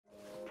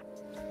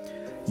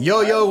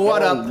Yo,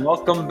 what up?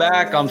 Welcome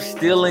back. I'm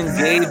stealing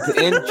Gabe's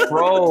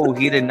intro.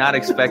 He did not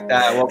expect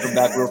that. Welcome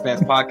back, Real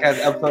Fans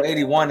Podcast, episode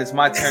 81. It's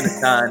my turn to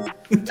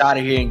shine. Tired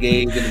of hearing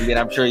Gabe in the beginning.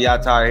 I'm sure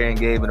y'all tired of hearing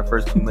Gabe in the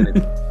first 2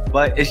 minutes.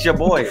 But it's your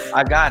boy.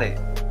 I got it.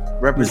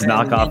 His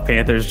knockoff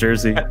Panthers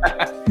jersey.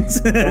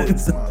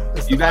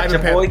 You got your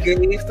boy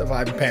Gabe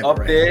up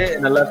right there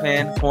in the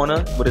left-hand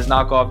corner with his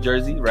knockoff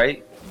jersey,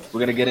 right? We're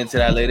going to get into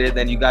that later.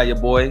 Then you got your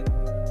boy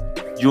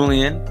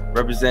Julian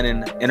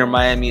representing Inter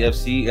Miami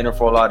FC, Inter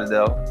Fort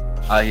Lauderdale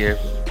out here,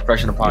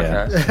 fresh in the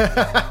podcast.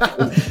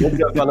 Yeah.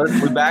 What's up,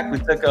 fellas? We're back. We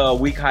took a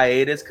week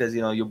hiatus because,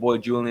 your boy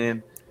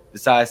Julian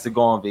decides to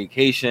go on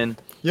vacation.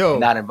 And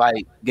not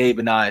invite Gabe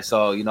and I.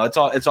 So, it's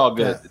all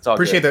good. Yeah. It's all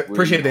appreciate good.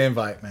 Appreciate the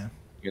invite, man.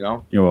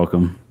 You're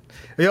welcome.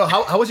 Yo,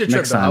 how was your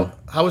trip, Next though? time.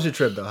 How was your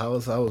trip, though? How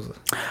was it?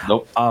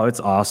 Nope. Oh, it's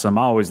awesome.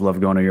 I always love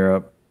going to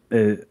Europe.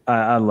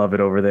 I love it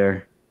over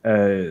there.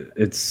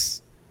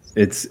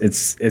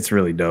 It's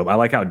really dope. I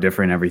like how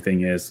different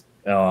everything is.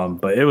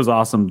 But it was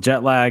awesome.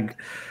 Jet lag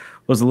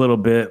was a little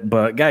bit,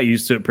 but got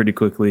used to it pretty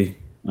quickly.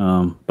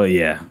 But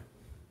yeah,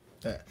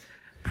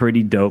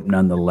 pretty dope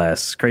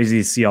nonetheless. Crazy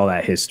to see all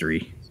that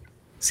history.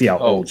 See how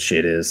old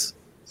shit is.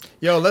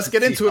 Yo, let's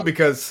get into it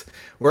because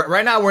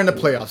right now we're in the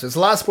playoffs. There's a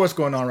lot of sports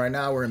going on right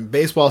now. We're in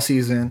baseball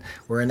season.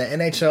 We're in the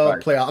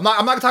NHL playoff. I'm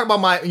not going to talk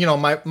about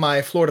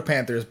my Florida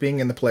Panthers being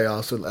in the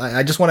playoffs. So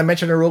I just want to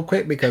mention it real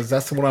quick because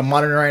that's what I'm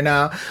monitoring right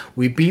now.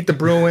 We beat the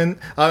Bruins.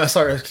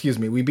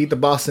 We beat the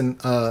Boston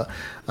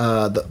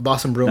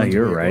Bruins. No,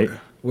 you're right.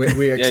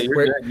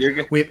 You're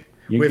good.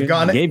 We've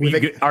gone. Gabe,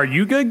 are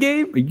you good,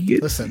 Gabe? Are you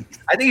good? Listen,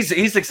 I think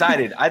he's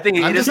excited. I think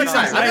I'm just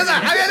excited.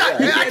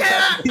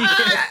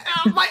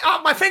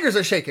 My fingers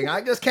are shaking. I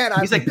just can't.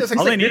 He's like,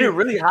 did it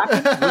really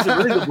happen? Was it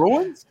really the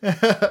Bruins?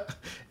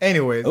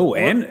 Anyways. Oh,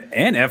 and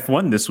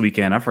F1 this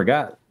weekend. I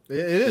forgot. It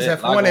is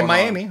F1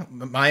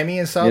 in Miami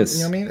and South. Yes.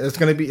 You know what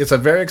I mean? It's a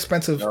very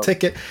expensive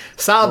ticket.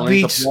 South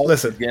Beach.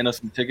 Listen, getting us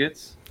some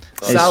tickets.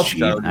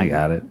 I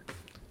got it.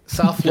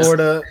 South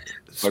Florida.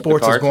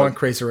 Sports is going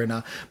crazy right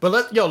now.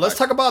 But let's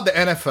talk about the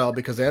NFL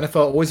because the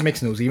NFL always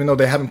makes news, even though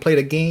they haven't played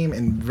a game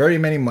in very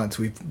many months.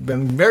 We've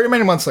been very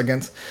many months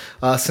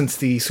since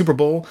the Super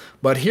Bowl.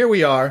 But here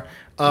we are.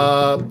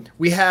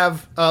 We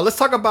have. Let's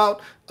talk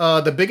about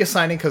the biggest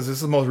signing because this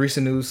is the most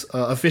recent news.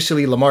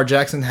 Officially, Lamar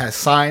Jackson has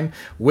signed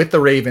with the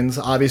Ravens.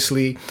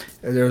 Obviously,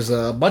 there's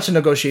a bunch of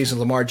negotiations.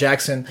 Lamar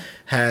Jackson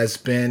has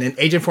been an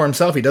agent for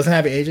himself. He doesn't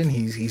have an agent.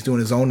 He's doing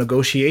his own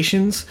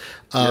negotiations.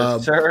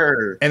 Yes,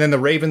 sir. And then the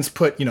Ravens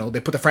put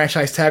the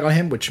franchise tag on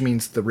him, which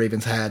means the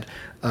Ravens had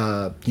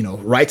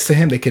rights to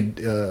him. They could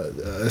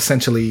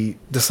essentially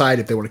decide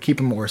if they want to keep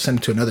him or send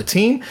him to another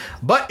team.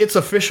 But it's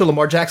official.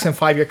 Lamar Jackson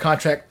 5-year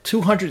contract,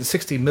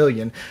 $260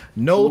 million,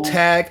 no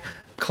tag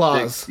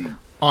clause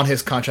on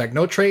his contract,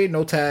 no trade,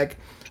 no tag.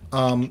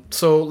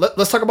 So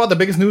let's talk about the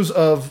biggest news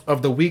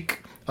of the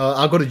week.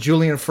 I'll go to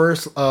Julian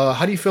first.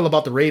 How do you feel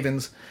about the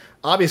Ravens?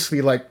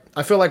 Obviously,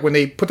 I feel like when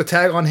they put the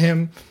tag on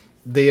him,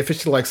 they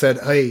officially said,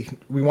 "Hey,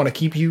 we want to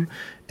keep you,"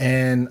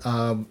 and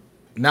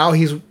now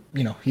he's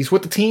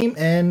with the team,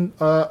 and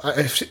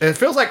it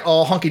feels like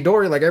all hunky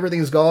dory, like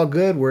everything's all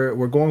good.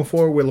 We're going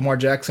forward with Lamar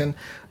Jackson.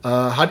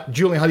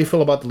 Julian, how do you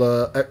feel about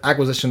the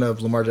acquisition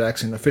of Lamar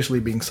Jackson officially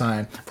being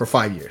signed for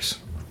 5 years?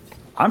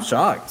 I'm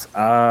shocked.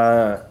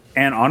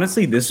 And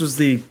honestly, this was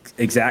the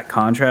exact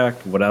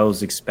contract what I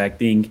was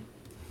expecting.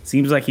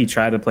 Seems like he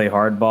tried to play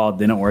hardball,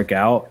 didn't work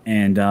out.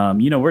 And,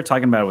 we're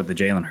talking about it with the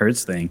Jalen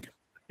Hurts thing.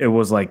 It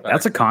was like,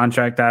 that's a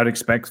contract I would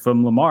expect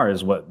from Lamar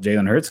is what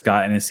Jalen Hurts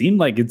got. And it seemed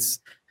like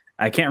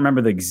I can't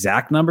remember the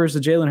exact numbers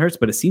of Jalen Hurts,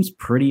 but it seems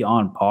pretty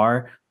on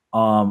par.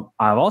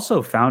 I've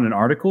also found an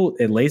article.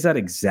 It lays out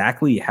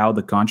exactly how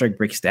the contract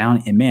breaks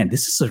down. And man,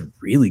 this is a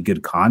really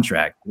good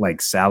contract,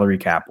 like salary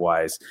cap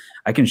wise.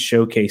 I can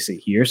showcase it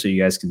here so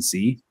you guys can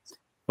see.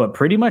 But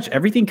pretty much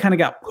everything kind of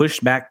got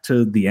pushed back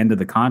to the end of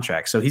the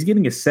contract. So he's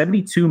getting a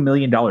 $72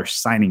 million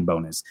signing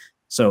bonus.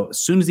 So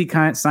as soon as he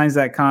signs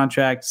that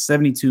contract,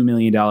 $72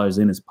 million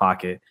in his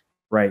pocket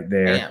right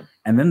there. Damn.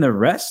 And then the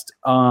rest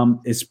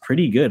is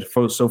pretty good.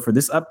 So for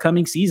this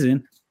upcoming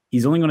season,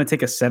 he's only going to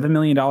take a $7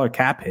 million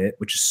cap hit,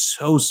 which is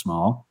so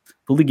small,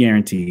 fully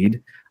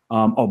guaranteed.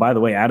 By the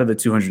way, out of the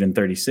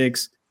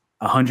 236,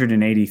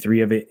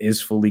 183 of it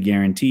is fully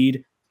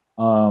guaranteed.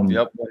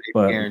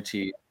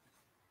 Guaranteed.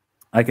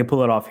 I can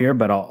pull it off here,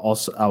 but I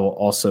will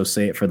also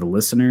say it for the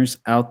listeners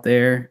out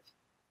there.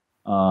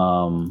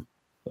 2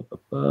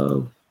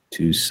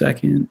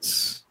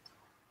 seconds.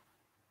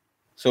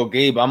 So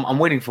Gabe, I'm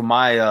waiting for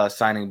my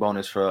signing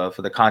bonus for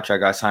the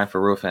contract I signed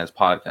for Real Fans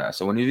Podcast.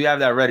 So when you have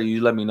that ready,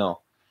 you let me know.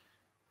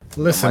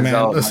 Listen,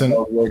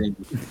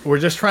 we're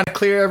just trying to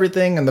clear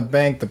everything in the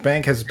bank. The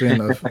bank has been,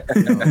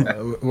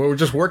 we're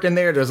just working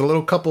there. There's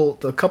a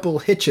couple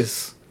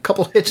hitches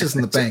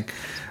in the bank.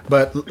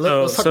 But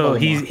let's talk about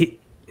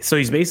So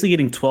he's basically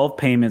getting 12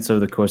 payments over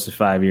the course of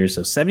 5 years.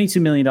 So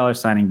 $72 million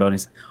signing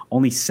bonus,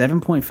 only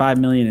 $7.5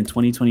 million in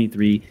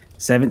 2023,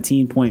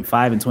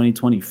 $17.5 in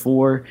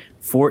 2024,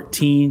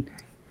 14.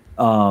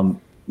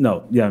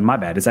 My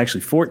bad. It's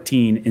actually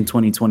 14 in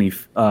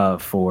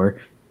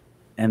 2024,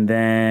 and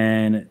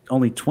then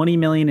only 20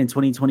 million in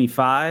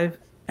 2025,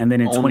 and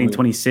then in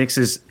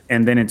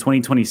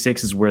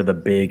 2026 is where the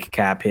big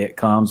cap hit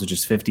comes, which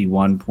is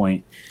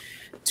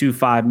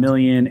 51.25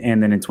 million,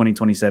 and then in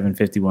 2027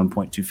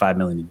 51.25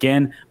 million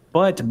again.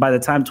 But by the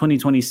time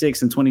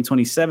 2026 and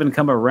 2027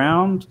 come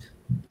around,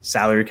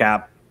 salary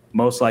cap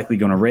most likely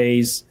going to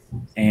raise,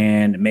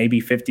 and maybe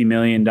 $50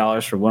 million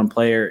for one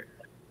player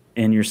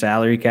in your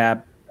salary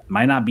cap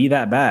might not be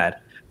that bad.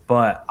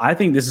 But I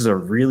think this is a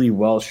really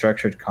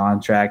well-structured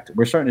contract.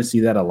 We're starting to see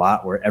that a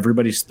lot, where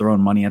everybody's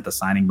throwing money at the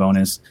signing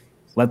bonus,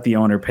 let the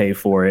owner pay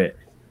for it,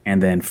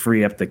 and then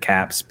free up the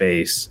cap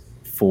space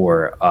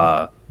for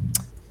the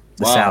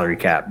salary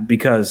cap.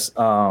 Because,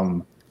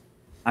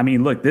 I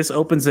mean, look, this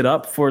opens it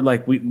up for,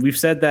 like, we've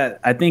said that,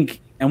 I think,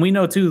 and we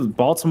know, too,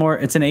 Baltimore,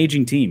 it's an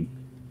aging team.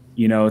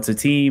 You know, it's a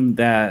team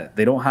that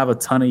they don't have a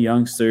ton of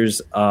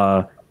youngsters,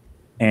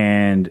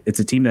 and it's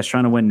a team that's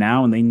trying to win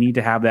now, and they need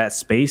to have that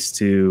space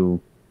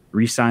to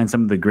re-sign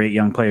some of the great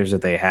young players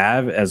that they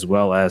have, as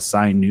well as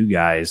sign new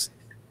guys,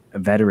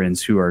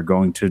 veterans who are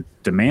going to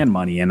demand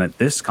money. And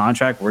this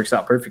contract works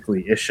out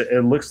perfectly.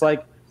 It looks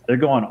like they're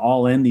going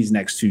all in these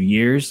next 2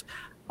 years,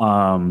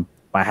 by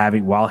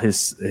having, while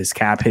his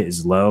cap hit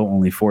is low,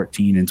 only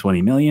 14 and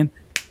 20 million,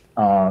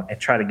 and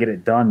try to get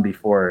it done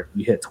before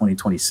you hit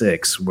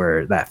 2026,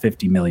 where that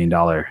 $50 million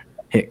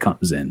hit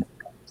comes in.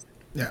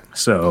 Yeah.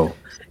 So,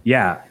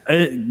 yeah,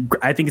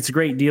 I think it's a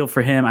great deal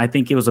for him. I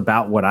think it was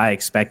about what I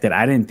expected.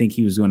 I didn't think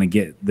he was going to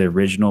get the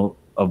original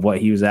of what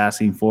he was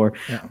asking for.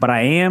 Yeah. But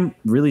I am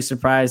really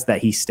surprised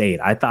that he stayed.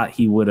 I thought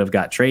he would have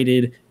got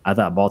traded. I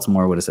thought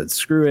Baltimore would have said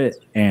screw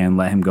it and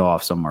let him go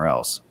off somewhere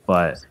else.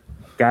 But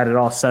got it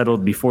all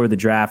settled before the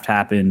draft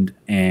happened,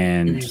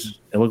 and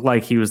it looked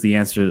like he was the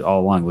answer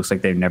all along. It looks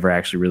like they've never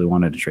actually really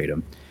wanted to trade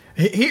him.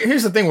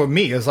 Here's the thing with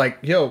me is, like,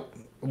 yo,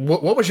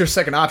 what was your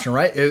second option,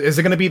 right? Is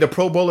it going to be the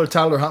Pro Bowler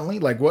Tyler Huntley?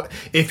 Like, what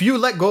if you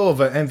let go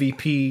of an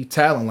MVP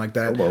talent like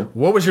that?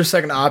 What was your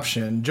second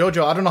option?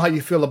 JoJo, I don't know how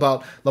you feel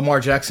about Lamar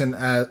Jackson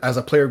as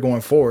a player going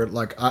forward.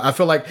 Like, I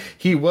feel like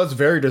he was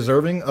very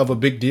deserving of a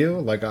big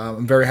deal. Like,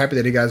 I'm very happy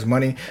that he got his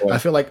money. I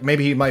feel like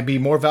maybe he might be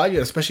more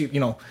valued, especially, you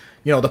know,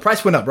 the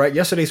price went up, right?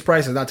 Yesterday's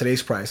price is not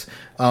today's price.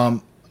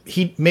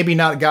 He maybe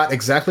not got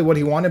exactly what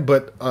he wanted,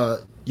 but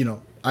you know,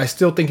 I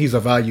still think he's a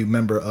value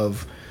member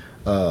of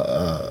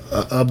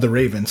the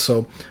Ravens.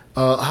 So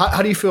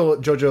how do you feel,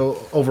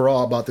 JoJo,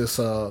 overall about this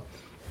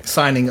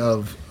signing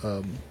of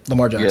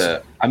Lamar Jackson? Yeah,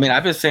 I mean,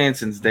 I've been saying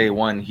since day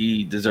one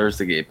he deserves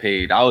to get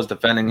paid. I was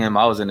defending him.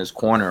 I was in his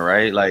corner,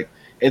 right? Like,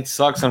 it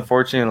sucks,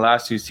 unfortunately, in the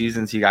last 2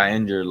 seasons he got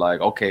injured.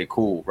 Like, okay,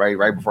 cool,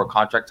 right before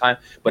contract time.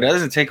 But it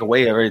doesn't take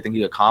away everything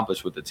he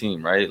accomplished with the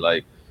team, right?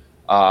 Like,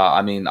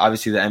 I mean,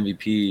 obviously the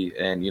MVP,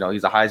 and, you know,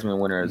 he's a Heisman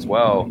winner as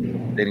well,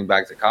 dating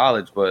back to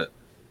college. But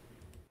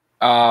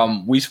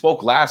we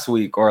spoke last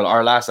week, or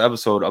our last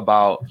episode,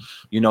 about,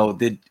 you know,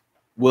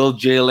 will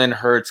Jalen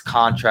Hurts'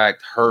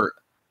 contract hurt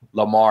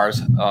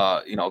Lamar's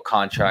you know,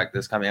 contract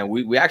this coming? And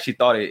we actually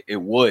thought it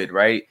would,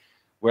 right?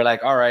 We're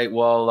like, all right,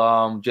 well,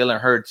 Jalen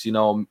Hurts, you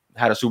know,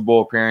 had a Super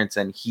Bowl appearance,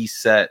 and he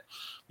set,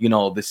 you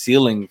know, the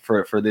ceiling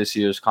for this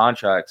year's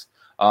contracts.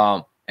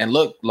 And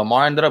look,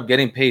 Lamar ended up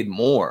getting paid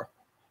more.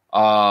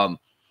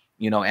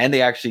 You know, and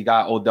they actually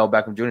got Odell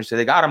Beckham Jr., so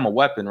they got him a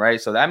weapon, right?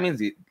 So that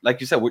means,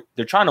 like you said,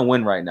 they're trying to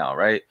win right now,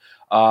 right?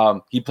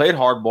 He played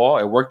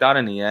hardball. It worked out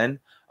in the end.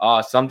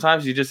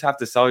 Sometimes you just have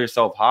to sell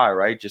yourself high,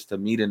 right, just to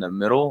meet in the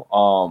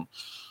middle.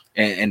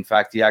 And in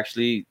fact, he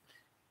actually,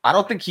 I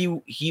don't think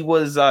he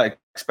was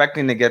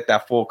expecting to get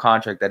that full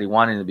contract that he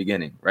wanted in the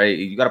beginning, right?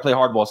 You got to play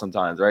hardball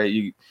sometimes, right?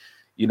 You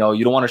know,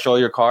 you don't want to show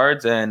your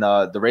cards, and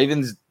the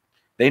Ravens,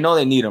 they know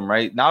they need him,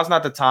 right? Now's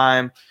not the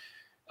time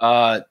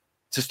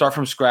to start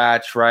from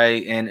scratch,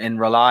 right, and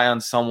rely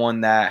on someone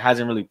that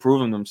hasn't really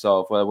proven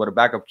themselves with a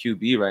backup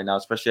QB right now,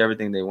 especially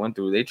everything they went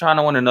through. They're trying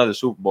to win another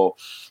Super Bowl,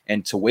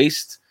 and to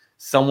waste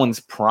someone's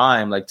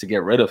prime, like, to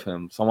get rid of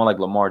him, someone like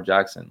Lamar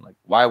Jackson, like,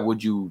 why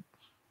would you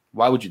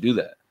do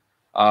that?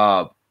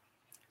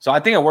 So I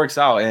think it works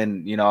out,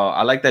 and, you know,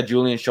 I like that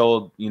Julian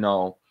showed, you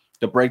know,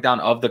 the breakdown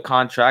of the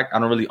contract. I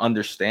don't really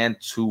understand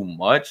too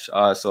much,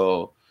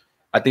 so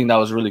I think that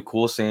was really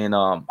cool seeing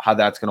how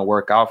that's going to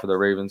work out for the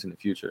Ravens in the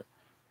future.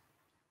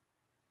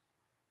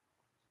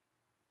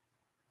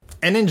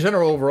 And in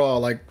general, overall,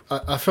 like,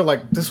 I feel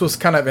like this was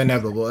kind of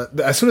inevitable.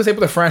 As soon as they put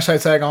the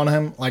franchise tag on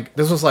him, like,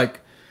 this was like,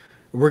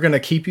 we're gonna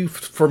keep you.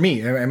 For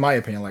me, in my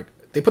opinion, like,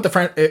 they put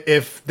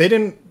if they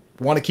didn't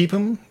want to keep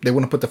him, they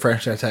wouldn't put the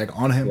franchise tag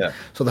on him. Yeah.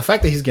 So the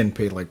fact that he's getting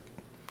paid, like,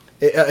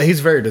 he's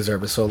very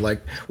deserving. So,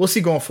 like, we'll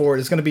see going forward.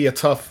 It's gonna be a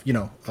tough, you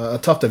know, a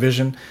tough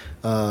division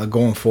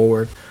going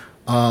forward.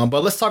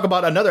 But let's talk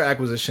about another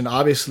acquisition.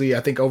 Obviously, I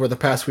think over the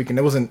past week, and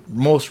it wasn't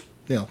most,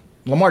 you know,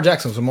 Lamar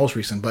Jackson was the most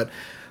recent, but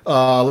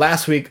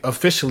last week,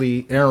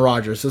 officially, Aaron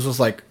Rodgers. This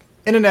was like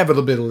an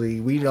inevitability.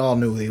 We all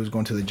knew he was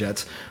going to the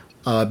Jets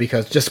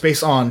because just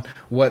based on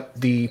what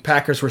the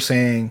Packers were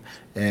saying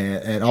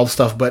and all the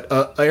stuff. But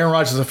Aaron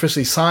Rodgers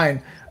officially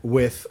signed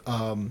with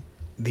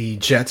the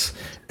Jets,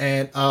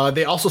 and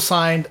they also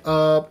signed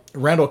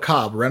Randall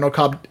Cobb. Randall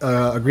Cobb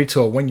agreed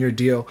to a 1-year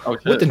deal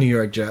with the New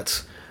York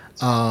Jets.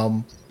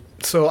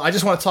 So I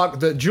just want to talk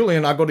to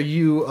Julian. I'll go to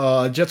you.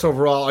 Jets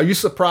overall. Are you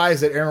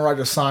surprised that Aaron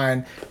Rodgers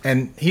signed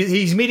and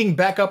he's meeting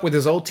back up with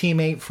his old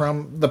teammate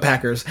from the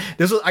Packers?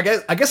 This was, I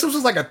guess this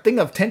was like a thing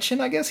of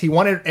tension. I guess he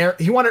wanted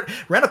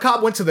Randall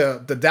Cobb went to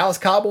the Dallas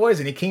Cowboys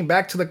and he came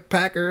back to the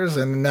Packers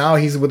and now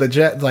he's with the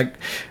Jets. Like,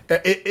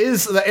 it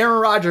is the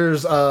Aaron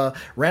Rodgers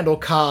Randall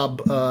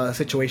Cobb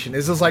situation?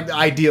 Is this like the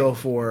ideal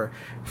for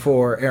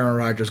Aaron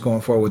Rodgers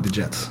going forward with the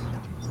Jets?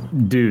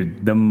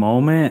 Dude, the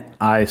moment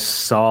I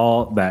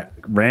saw that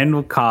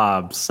Randall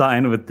Cobb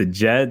signed with the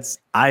Jets,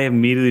 I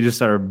immediately just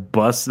started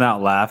busting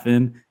out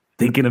laughing,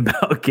 thinking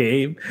about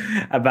Gabe,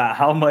 about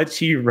how much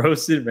he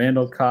roasted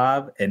Randall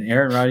Cobb. And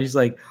Aaron Rodgers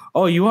like,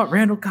 oh, you want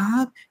Randall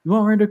Cobb? You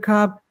want Randall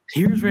Cobb?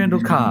 Here's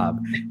Randall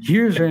Cobb.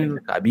 Here's Randall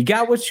Cobb. You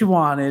got what you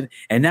wanted,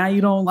 and now you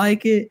don't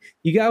like it.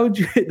 You got what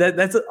you.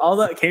 That's all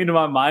that came to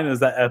my mind was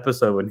that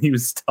episode when he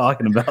was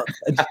talking about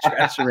that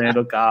trash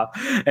Randall Cobb,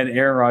 and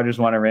Aaron Rodgers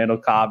wanted Randall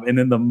Cobb. And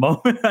then the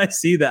moment I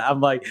see that, I'm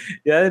like,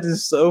 yeah, it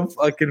is so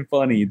fucking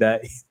funny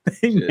that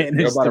they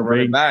managed to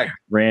bring back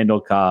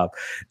Randall Cobb.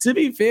 To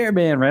be fair,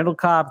 man, Randall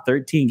Cobb,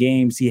 13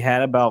 games, he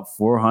had about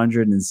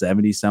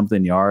 470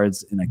 something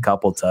yards and a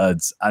couple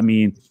tuds. I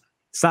mean,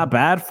 it's not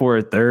bad for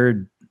a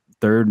third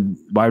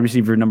wide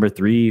receiver, number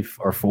 3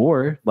 or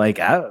 4. Like,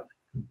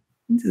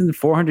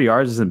 400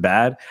 yards isn't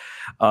bad,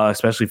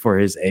 especially for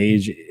his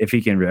age, if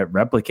he can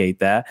replicate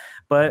that.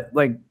 But,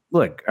 like,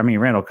 look, I mean,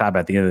 Randall Cobb,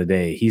 at the end of the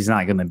day, he's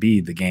not going to be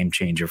the game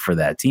changer for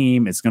that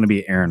team. It's going to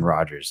be Aaron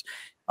Rodgers.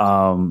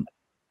 The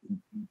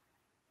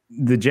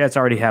Jets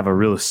already have a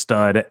real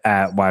stud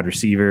at wide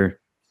receiver,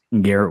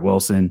 Garrett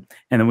Wilson.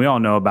 And then we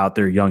all know about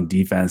their young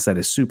defense that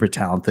is super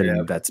talented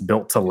and that's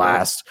built to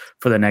last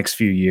for the next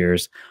few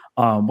years.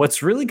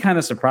 What's really kind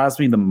of surprised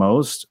me the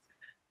most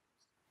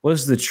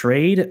was the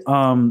trade.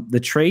 The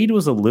trade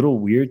was a little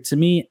weird to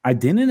me. I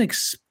didn't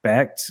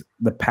expect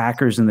the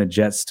Packers and the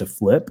Jets to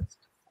flip.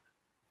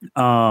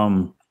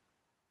 I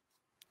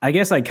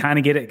guess I kind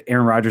of get it.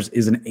 Aaron Rodgers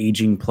is an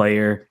aging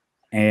player,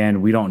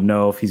 and we don't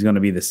know if he's going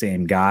to be the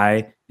same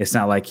guy. It's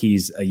not like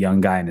he's a young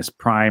guy in his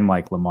prime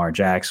like Lamar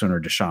Jackson or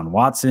Deshaun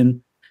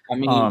Watson. I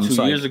mean,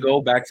 2 years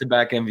ago,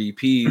 back-to-back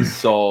MVPs,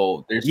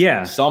 so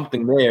there's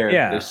something there.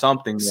 Yeah. There's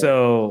something there.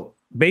 So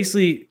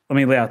basically, let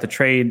me lay out the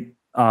trade.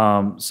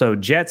 So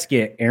Jets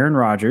get Aaron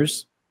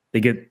Rodgers.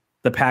 They get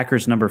the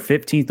Packers' number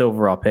 15th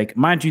overall pick.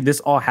 Mind you, this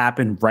all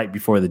happened right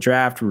before the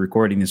draft. We're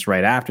recording this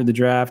right after the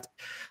draft.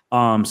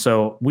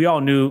 So we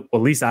all knew,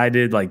 at least I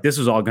did, like this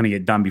was all going to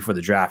get done before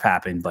the draft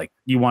happened. Like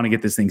you want to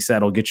get this thing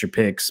settled, get your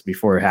picks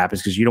before it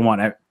happens because you don't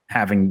want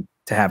having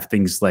to have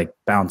things like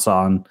bounce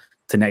on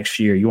to next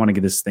year. You want to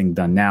get this thing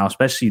done now,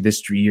 especially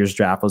this year's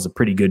draft was a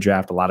pretty good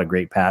draft, a lot of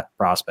great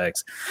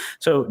prospects.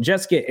 So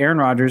Jets get Aaron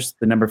Rodgers,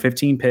 the number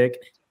 15 pick,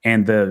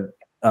 and the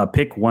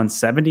pick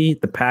 170.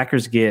 The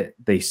Packers get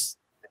the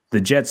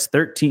Jets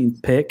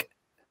 13th pick,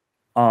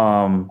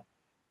 the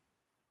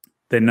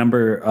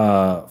number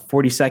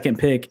 42nd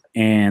pick,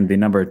 and the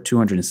number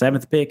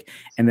 207th pick,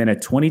 and then a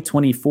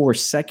 2024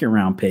 second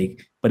round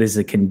pick, but is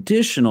a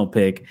conditional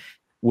pick,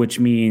 which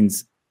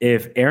means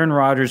if Aaron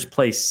Rodgers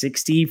plays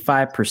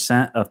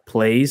 65% of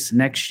plays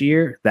next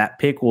year, that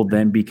pick will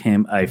then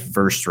become a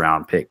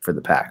first-round pick for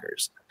the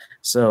Packers.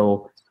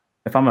 So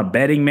if I'm a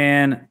betting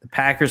man, the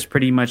Packers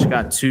pretty much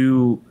got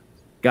a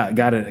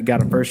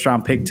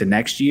first-round pick to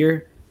next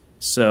year.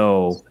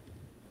 So,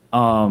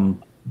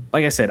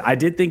 like I said, I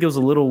did think it was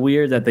a little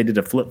weird that they did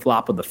a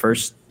flip-flop of the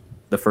first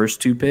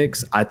 2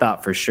 picks. I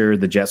thought for sure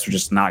the Jets were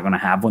just not going to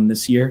have one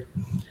this year.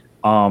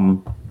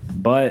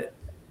 But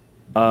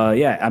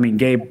I mean,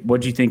 Gabe,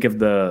 what do you think of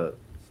the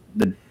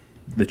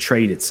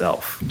trade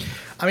itself?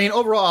 I mean,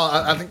 overall,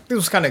 I think this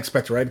was kind of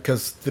expected, right?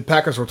 Because the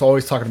Packers were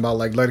always talking about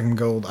like letting him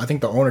go. I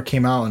think the owner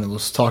came out and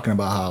was talking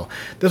about how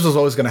this was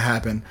always going to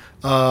happen.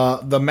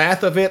 The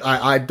math of it,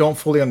 I don't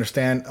fully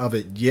understand of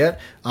it yet.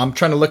 I'm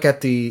trying to look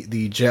at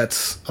the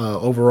Jets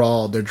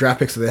overall, their draft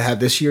picks that they had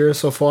this year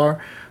so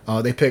far.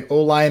 They pick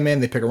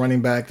O-linemen, they pick a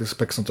running back, they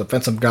pick some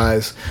defensive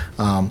guys.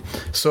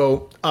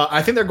 So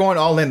I think they're going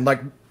all in. Like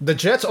the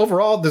Jets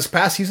overall this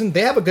past season, they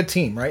have a good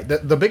team, right?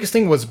 The biggest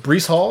thing was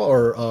Breece Hall,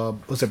 or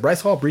was it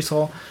Bryce Hall? Breece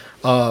Hall,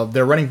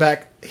 their running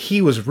back.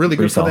 He was really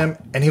good for them,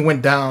 and he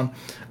went down.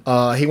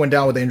 He went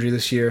down with injury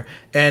this year,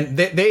 and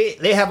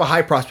they have a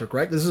high prospect,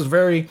 right? This is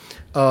very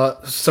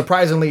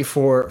surprisingly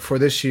for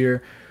this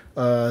year.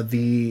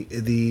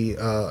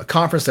 The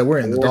conference that we're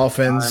in, the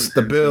Dolphins,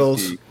 the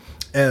Bills.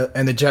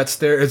 And the Jets,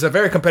 there is a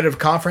very competitive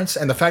conference,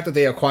 and the fact that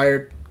they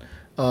acquired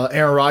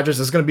Aaron Rodgers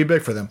is going to be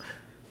big for them.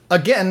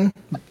 Again,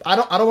 I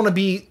don't want to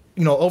be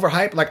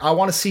overhyped. Like I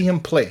want to see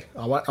him play.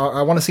 I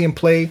want to see him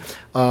play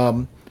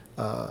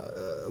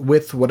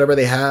with whatever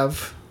they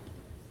have.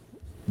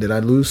 Did I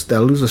lose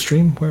the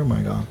stream? Where am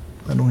I gone?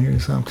 I don't hear any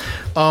sound.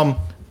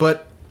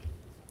 But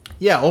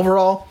yeah,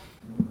 overall,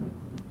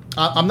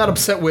 I'm not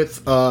upset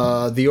with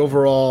the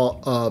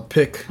overall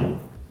pick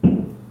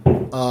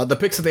the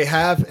picks that they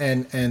have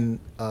and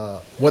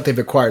what they've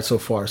acquired so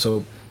far.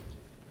 So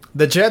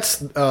the Jets,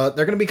 they're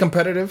going to be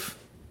competitive.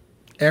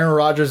 Aaron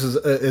Rodgers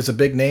is a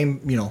big name,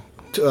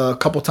 a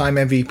couple-time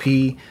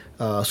MVP,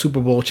 Super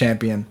Bowl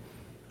champion.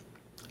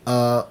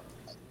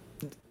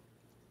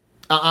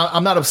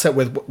 I'm not upset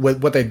with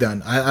what they've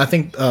done. I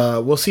think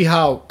we'll see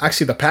how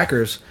actually the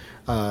Packers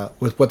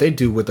with what they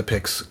do with the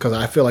picks, because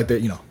I feel like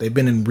they've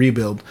been in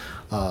rebuild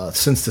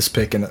since this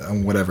pick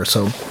and whatever.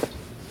 So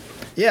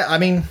yeah, I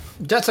mean,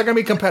 Jets are gonna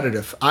be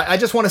competitive. I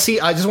just want to see.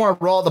 I just want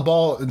to roll the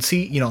ball and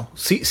see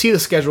the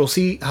schedule,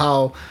 see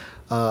how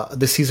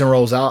the season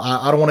rolls out.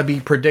 I don't want to be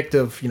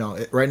predictive.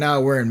 Right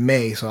now we're in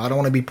May, so I don't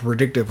want to be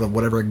predictive of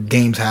whatever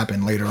games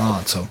happen later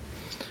on. So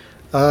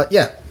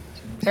yeah.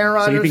 Aaron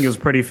Rodgers. So you think it was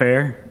pretty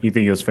fair? You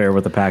think it was fair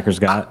what the Packers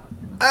got?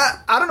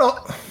 I don't know.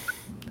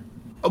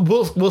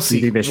 We'll see.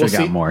 You think they should have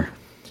got more?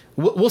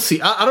 We'll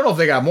see. I don't know if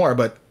they got more,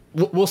 but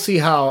we'll see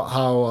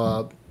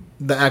how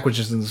the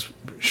acquisitions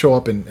show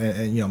up in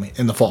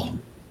the fall. All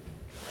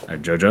right,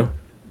 JoJo.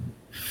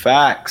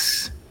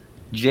 Facts.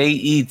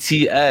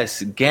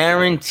 Jets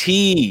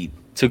guaranteed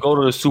to go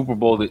to the Super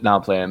Bowl. Now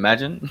playing.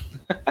 Imagine.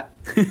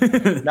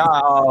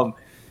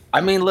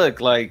 I mean,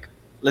 look,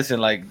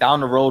 listen, down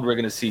the road, we're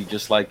gonna see,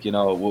 just what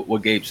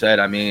Gabe said.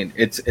 I mean,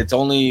 it's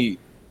only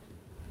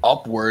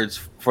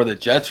upwards for the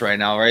Jets right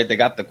now, right? They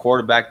got the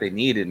quarterback they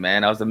needed,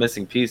 man. That was the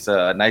missing piece.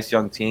 A nice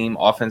young team,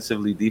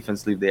 offensively,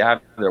 defensively, they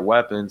have their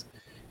weapons.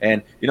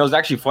 And it's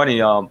actually funny.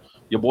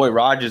 Your boy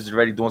Rodgers is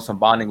already doing some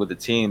bonding with the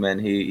team,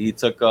 and he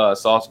took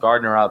Sauce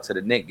Gardner out to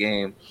the Knicks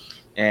game,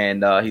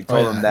 and he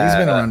told him that he's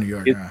been around New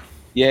York.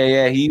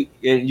 Yeah.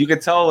 You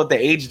could tell with the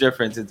age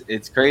difference.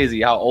 It's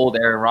crazy how old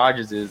Aaron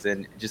Rodgers is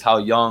and just how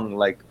young,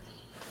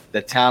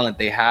 the talent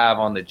they have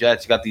on the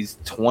Jets. You got these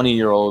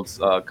 20-year-olds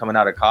coming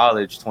out of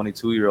college,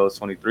 22-year-olds,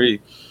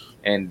 23,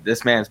 and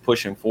this man's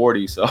pushing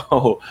 40.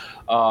 So,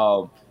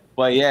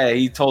 but yeah,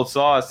 he told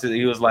Sauce,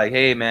 he was like,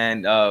 "Hey,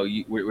 man,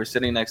 we're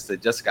sitting next to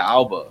Jessica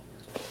Alba,"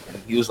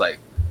 and he was like,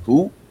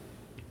 "Who?"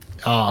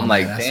 Oh, I'm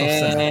like,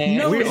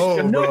 damn. So we're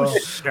old, bro.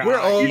 We're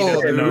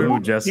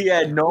old, dude. He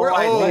had no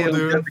idea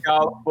who Jessica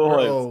Alba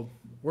was.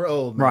 We're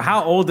old, bro.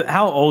 How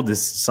old is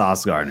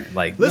Sauce Gardner?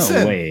 Listen,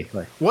 no way.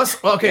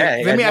 What's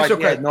okay? Yeah, let me ask you a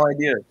question. No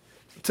idea.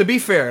 To be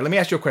fair, let me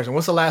ask you a question.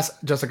 What's the last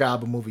Jessica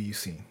Alba movie you've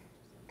seen?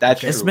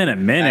 It's been a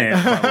minute.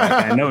 But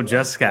I know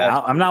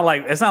Jessica. I'm not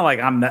it's not like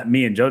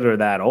me and JoJo are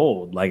that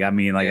old.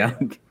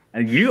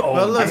 You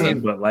old,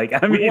 listen, but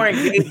we weren't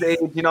Gabe's age.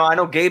 I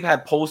know Gabe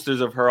had posters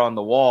of her on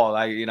the wall.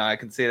 I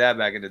can say that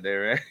back in the day,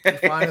 right? She's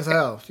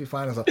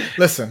fine as hell.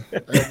 Listen,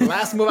 the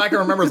last movie I can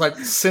remember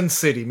is Sin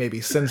City,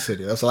 maybe Sin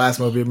City. That's the last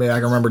movie I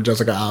can remember.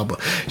 Jessica Alba.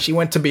 She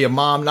went to be a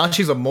mom. Now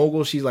she's a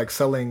mogul. She's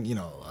selling,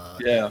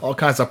 all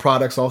kinds of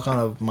products, all kind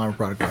of minor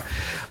product.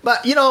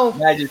 But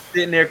imagine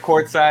sitting there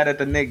courtside at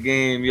the Knicks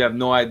game. You have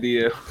no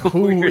idea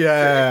who.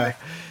 Yeah.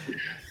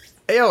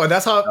 Yo, and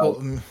that's how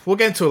we'll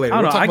get into it later.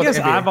 I don't know. I guess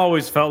I've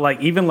always felt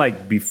even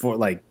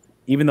before,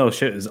 even though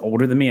shit is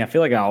older than me, I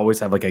feel like I always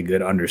have a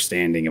good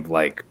understanding of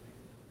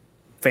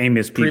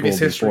famous people previous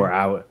history. Before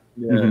I would.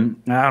 Yeah.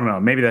 Mm-hmm. I don't know.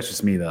 Maybe that's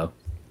just me though.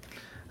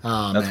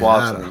 That's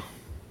wild.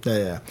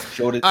 Yeah.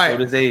 Showed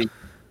his age.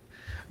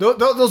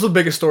 Those are the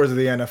biggest stories of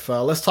the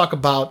NFL. Let's talk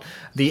about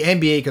the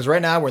NBA, because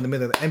right now we're in the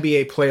middle of the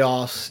NBA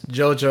playoffs.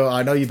 JoJo,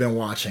 I know you've been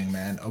watching,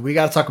 man. We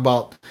got to talk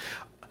about.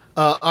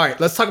 All right,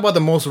 let's talk about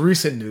the most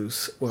recent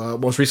news.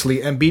 Most recently,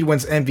 Embiid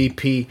wins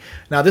MVP.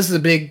 Now, this is a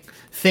big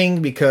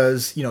thing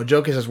because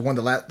Jokic has won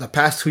the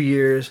past 2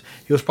 years.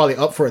 He was probably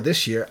up for it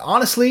this year.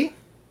 Honestly,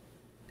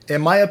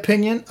 in my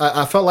opinion,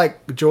 I felt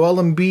like Joel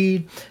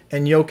Embiid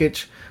and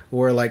Jokic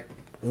were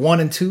 1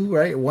 and 2,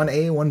 right?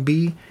 1A,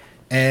 1B.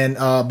 And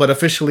but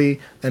officially,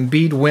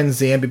 Embiid wins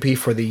the MVP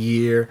for the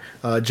year.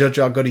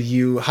 Jojo, I'll go to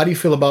you. How do you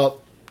feel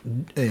about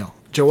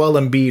Joel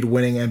Embiid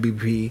winning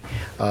MVP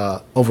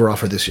overall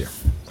for this year?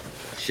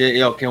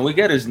 Shit, can we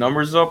get his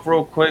numbers up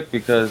real quick?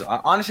 Because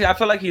honestly, I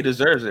feel like he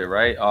deserves it,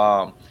 right?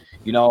 A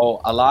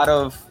lot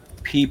of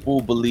people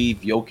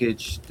believe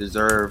Jokic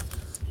deserved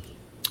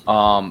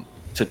to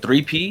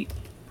three-peat,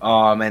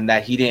 and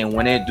that he didn't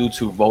win it due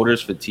to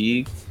voters'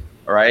 fatigue,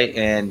 right?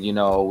 And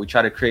we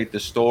try to create the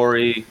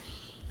story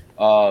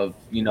of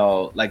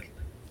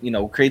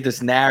create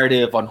this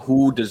narrative on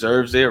who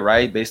deserves it,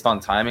 right, based on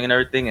timing and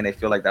everything, and they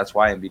feel like that's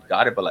why Embiid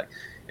got it. But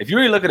if you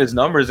really look at his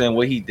numbers and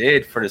what he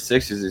did for the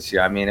Sixers this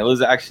year, I mean, it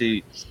was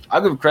actually,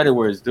 I'll give credit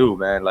where it's due,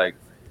 man.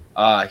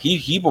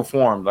 He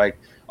performed.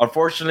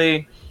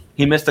 Unfortunately,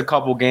 he missed a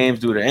couple games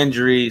due to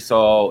injury,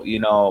 so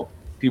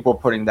people are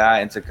putting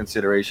that into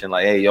consideration.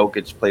 Hey,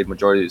 Jokic played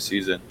majority of the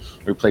season.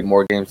 We played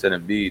more games than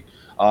Embiid.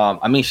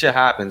 I mean, shit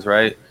happens,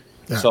 right?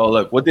 Yeah. So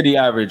look, what did he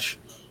average?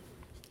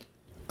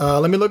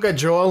 Let me look at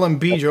Joel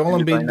Embiid. Joel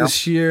Embiid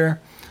this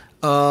year,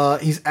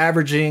 he's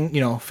averaging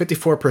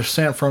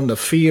 54% from the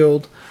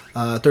field,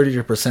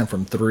 33%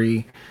 from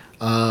three.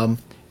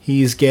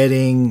 He's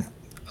getting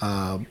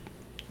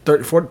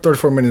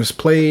 34 minutes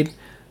played.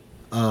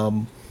 Let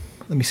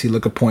me see.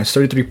 Look at points.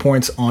 33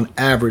 points on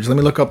average. Let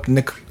me look up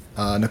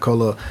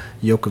Nikola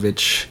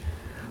Jokic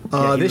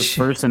He was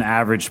first in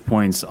average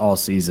points all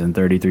season,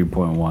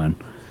 33.1.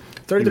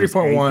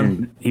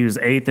 33.1. He was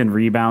eighth in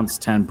rebounds,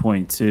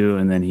 10.2,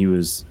 and then he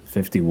was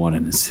 51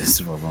 in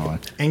assists overall.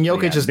 And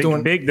Jokic is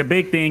doing big. The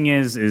big thing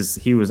is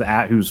he was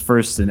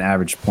first in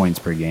average points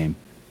per game.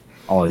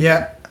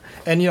 Yeah.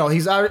 And,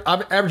 he's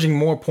averaging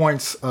more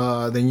points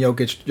than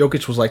Jokic.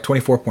 Jokic was like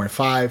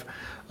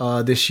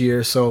 24.5 this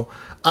year. So,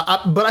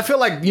 but I feel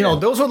like,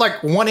 those were like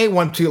 1A,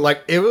 1-2.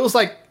 Like, it was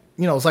like,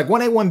 it's like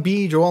 1A,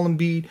 1B, Joel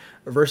Embiid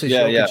versus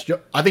Jokic. Yeah.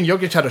 I think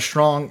Jokic had a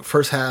strong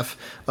first half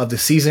of the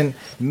season.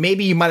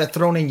 Maybe you might have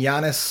thrown in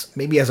Giannis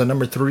maybe as a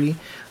number 3.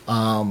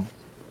 And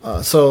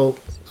you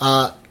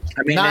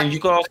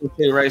could also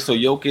say, right, so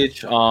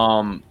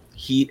Jokic,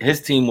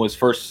 his team was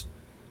first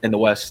in the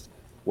West,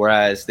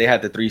 whereas they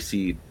had the 3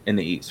 seed in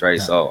the East, right?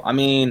 Yeah. So,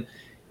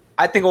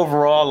 I think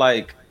overall,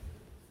 like,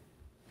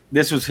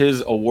 this was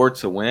his award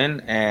to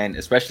win, and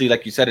especially,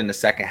 like you said, in the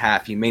second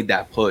half, he made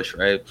that push,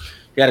 right?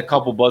 He had a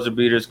couple buzzer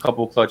beaters,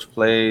 couple clutch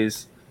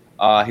plays.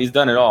 He's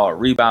done it all.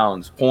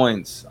 Rebounds,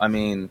 points,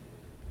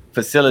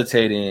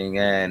 facilitating,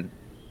 and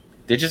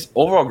they're just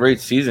overall great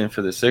season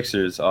for the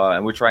Sixers,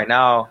 in which right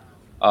now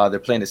they're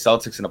playing the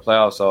Celtics in the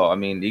playoffs. So,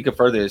 he could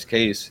further his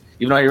case,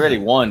 even though he already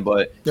won,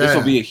 but this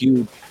will be a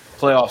huge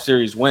playoff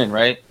series win,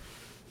 right?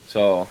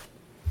 So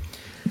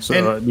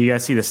you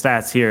guys see the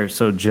stats here.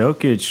 So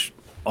Jokic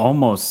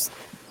almost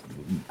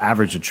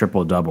averaged a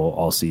triple-double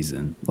all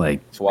season. Like,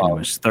 pretty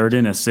much third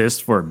in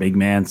assists for a big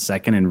man,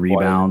 second in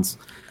rebounds,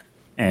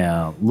 and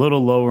a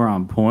little lower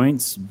on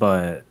points,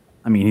 but,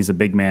 he's a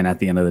big man at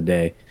the end of the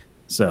day.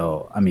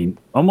 So,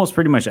 almost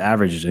pretty much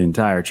averaged an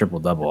entire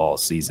triple-double all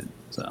season.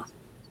 So,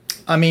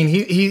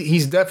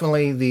 he's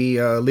definitely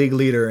the league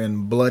leader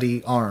in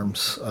bloody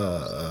arms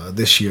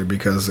this year,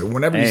 because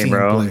whenever you see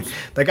him play,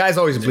 the guy's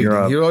always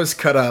bleeding. He always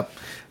cut up.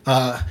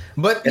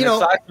 But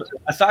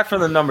aside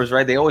from the numbers,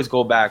 right? They always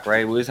go back,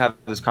 right? We always have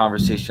this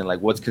conversation, like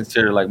what's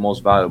considered like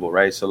most valuable,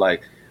 right? So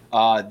like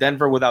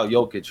Denver without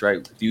Jokic,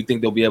 right? Do you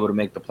think they'll be able to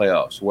make the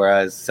playoffs?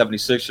 Whereas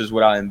 76ers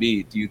without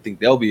Embiid, do you think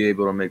they'll be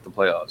able to make the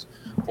playoffs?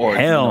 Or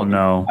hell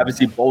no.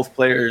 Obviously, both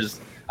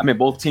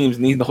teams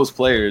need those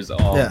players.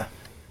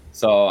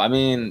 So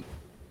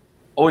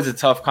always a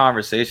tough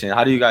conversation.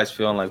 How do you guys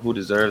feel? Like, who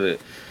deserves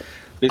it?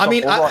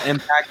 Overall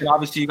impact, and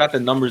obviously you got the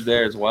numbers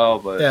there as well,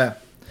 but yeah.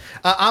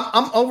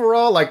 I'm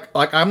overall like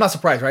I'm not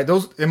surprised, right?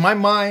 Those in my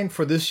mind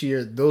for this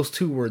year, those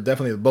two were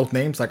definitely both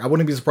names. Like, I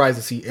wouldn't be surprised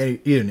to see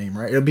either name,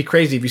 right? It'd be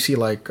crazy if you see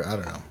like, I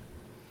don't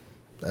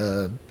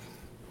know,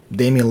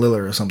 Damian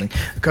Lillard or something,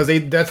 because they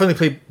definitely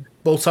play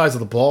both sides of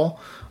the ball.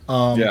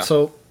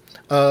 So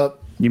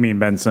you mean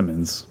Ben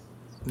Simmons?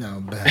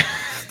 No, Ben.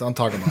 Don't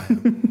talk about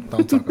him.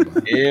 Don't talk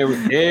about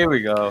him. Here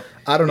we go.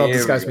 I don't know if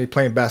this guy's going to be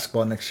playing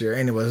basketball next year.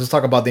 Anyways, let's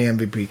talk about the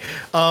MVP.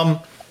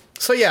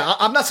 So, yeah,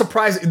 I'm not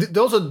surprised.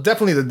 Those are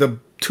definitely the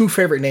two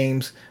favorite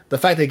names. The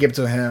fact they give it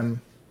to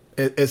him,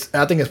 I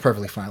think it's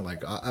perfectly fine.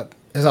 Like,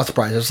 it's not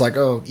surprising. It's like,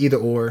 either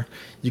or.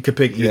 You could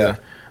pick either.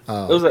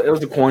 Yeah. It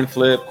was a coin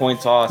flip, coin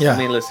toss. Yeah.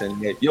 Listen,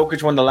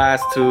 Jokic won the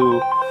last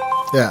two.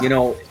 Yeah.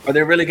 Are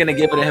they really going to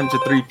give it to him to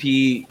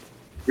 3P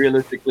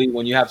realistically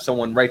when you have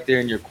someone right there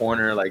in your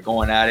corner, like,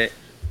 going at it?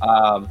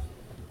 I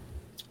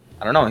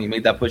don't know. He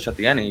made that push at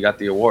the end and he got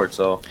the award.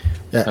 So,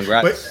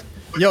 congrats.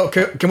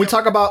 Can we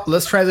talk about,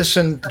 let's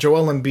transition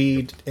Joel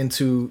Embiid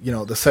into,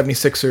 the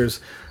 76ers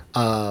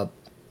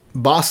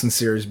Boston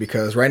series,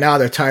 because right now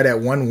they're tied at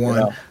 1-1.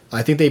 Yeah.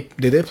 I think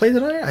did they play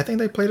tonight? I think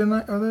they played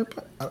tonight.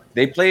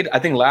 They played, I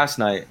think, last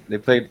night. They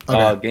played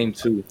game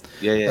 2.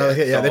 Yeah.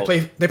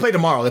 They play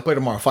tomorrow. They play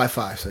tomorrow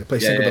 5-5. So they play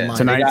Cinco de Mayo.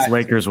 Tonight's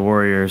Lakers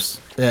Warriors.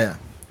 Yeah.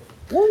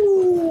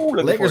 Woo,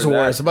 Lakers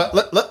Warriors. But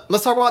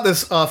let's talk about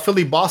this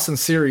Philly Boston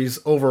series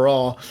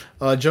overall.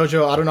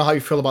 Jojo, I don't know how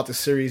you feel about this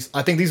series.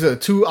 I think these are the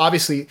two.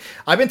 Obviously,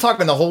 I've been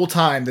talking the whole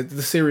time that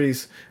the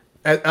series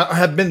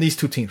have been these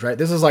two teams, right?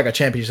 This is like a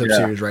championship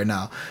series right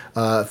now.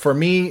 For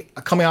me,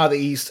 coming out of the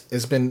East,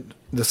 it's been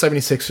the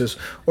 76ers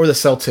or the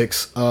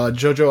Celtics.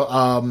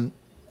 Jojo,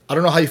 I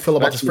don't know how you feel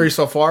about this series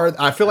so far.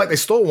 I feel like they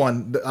stole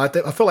one. I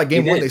feel like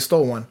game 1 they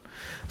stole one.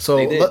 So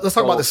let's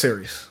talk about the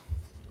series.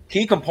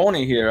 Key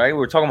component here, right?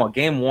 We're talking about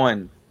game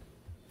 1.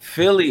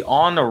 Philly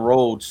on the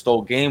road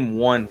stole game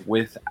 1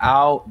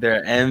 without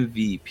their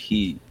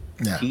MVP.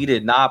 Yeah. He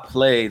did not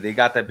play. They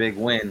got that big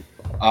win.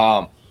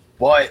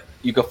 But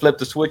you could flip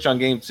the switch on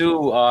game 2.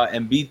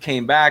 Embiid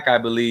came back, I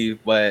believe,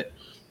 but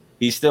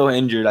he's still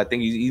injured. I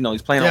think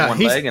he's playing on one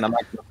leg, and I'm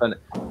not.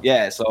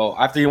 Yeah. So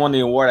after he won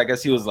the award, I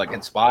guess he was like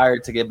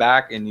inspired to get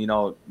back and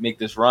make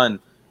this run.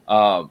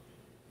 And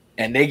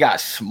they got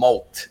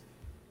smoked.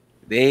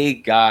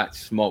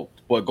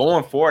 But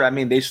going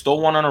forward, they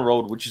stole one on the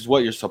road, which is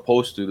what you're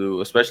supposed to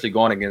do, especially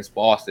going against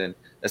Boston.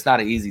 That's not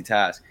an easy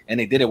task, and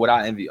they did it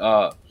without I'm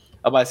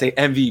about to say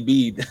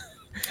MVP.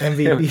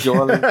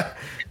 Joel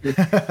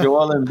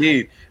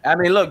Embiid.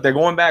 Look, they're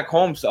going back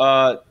home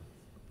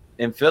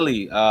in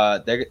Philly.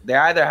 They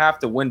either have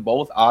to win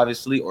both,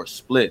 obviously, or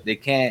split. They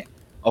can't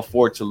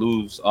afford to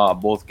lose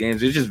both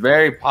games. It's just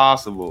very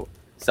possible.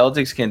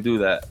 Celtics can do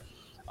that.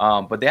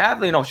 But they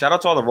have, shout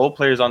out to all the role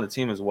players on the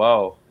team as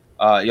well.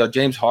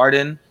 James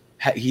Harden,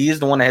 he is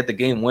the one that hit the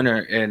game winner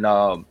in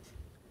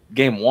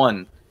game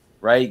 1,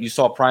 right? You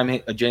saw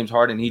prime James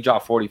Harden, he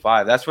dropped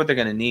 45. That's what they're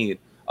going to need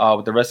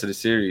with the rest of the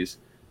series,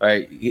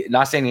 right?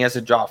 Not saying he has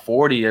to drop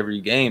 40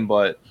 every game,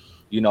 but,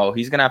 he's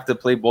going to have to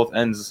play both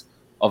ends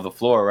of the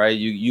floor, right?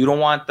 You don't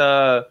want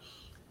the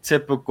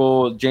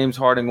typical James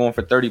Harden going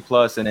for 30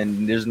 plus and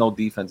then there's no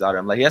defense out of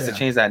him. Like, he has to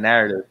change that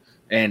narrative.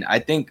 And I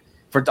think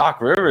for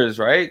Doc Rivers,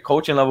 right,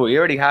 coaching level, he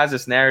already has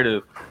this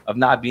narrative of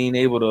not being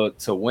able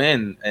to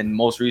win in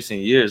most recent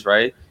years,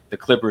 right? The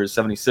Clippers,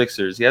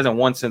 76ers. He hasn't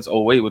won since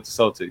 08 with the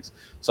Celtics.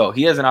 So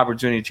he has an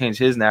opportunity to change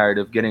his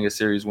narrative, getting a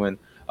series win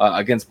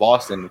against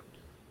Boston.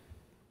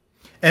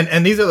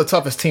 And these are the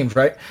toughest teams,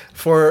 right?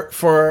 For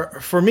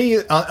me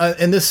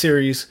in this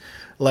series,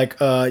 like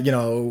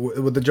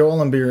with the Joel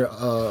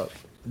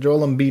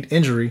Embiid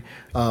injury,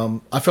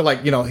 I feel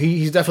like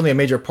he's definitely a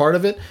major part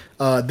of it.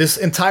 This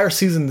entire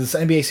season, this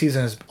NBA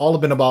season, has all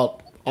been about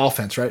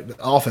offense, right?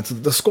 Offense.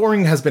 The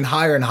scoring has been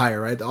higher and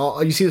higher, right?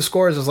 You see the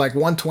scores is like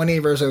 120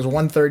 versus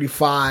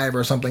 135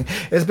 or something.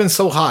 It's been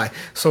so high.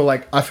 So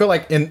like I feel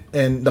like in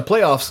the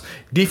playoffs,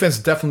 defense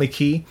is definitely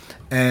key.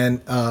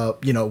 And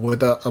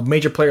with a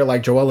major player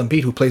like Joel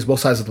Embiid who plays both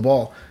sides of the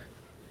ball,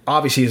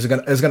 obviously is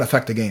gonna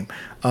affect the game.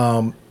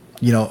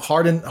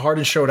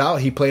 Harden showed out.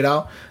 He played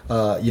out.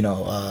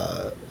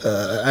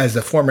 As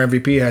a former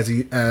MVP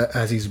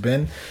as he's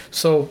been.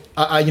 So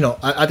I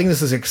think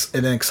this is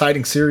an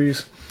exciting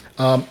series.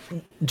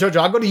 Jojo,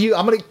 I'll go to you.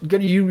 I'm going to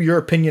get you your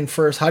opinion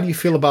first. How do you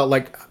feel about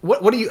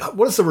what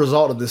is the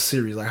result of this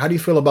series? Like, how do you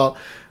feel about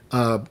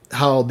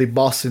how the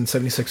Boston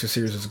 76ers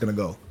series is going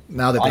to go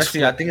now that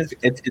honestly, I think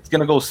it's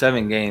going to go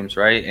 7 games,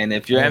 right? And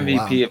if your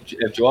MVP, wow.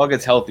 if Joel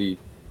gets healthy,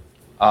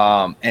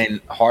 and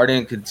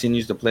Harden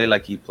continues to play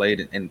like he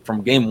played and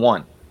from game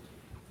 1,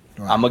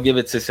 right. I'm going to give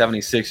it to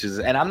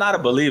 76ers. And I'm not a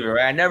believer,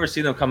 right? I never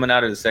see them coming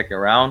out of the second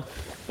round,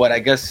 but I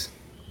guess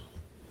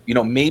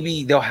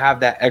maybe they'll have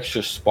that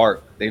extra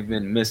spark they've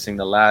been missing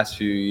the last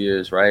few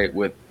years, right?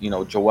 With,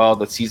 Joel,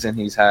 the season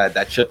he's had,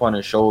 that chip on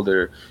his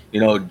shoulder.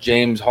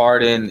 James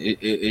Harden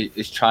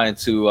is trying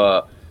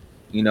to,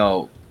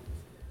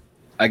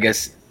 I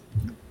guess,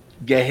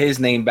 get his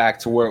name back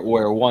to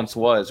where it once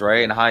was,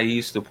 right? And how he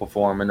used to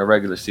perform in the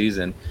regular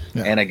season.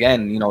 Yeah. And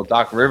again,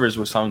 Doc Rivers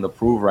was something to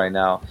prove right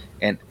now.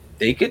 And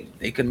they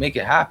could make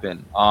it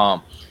happen.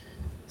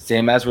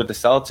 Same as with the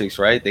Celtics,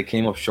 right? They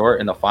came up short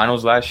in the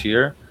finals last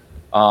year.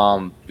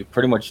 We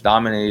pretty much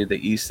dominated the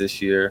East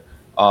this year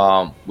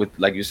with,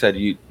 like you said,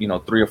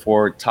 3 or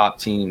 4 top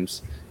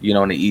teams,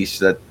 in the East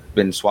that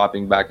been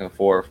swapping back and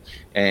forth.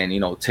 And,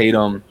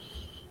 Tatum,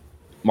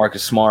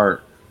 Marcus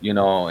Smart,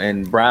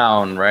 and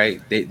Brown,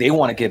 right? They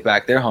want to get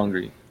back. They're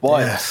hungry.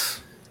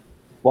 But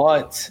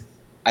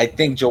I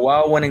think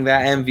Joel winning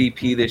that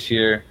MVP this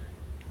year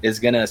is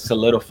going to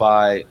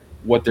solidify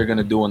what they're going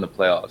to do in the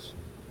playoffs.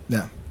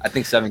 Yeah. I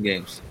think 7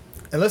 games.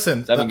 And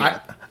listen,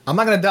 I'm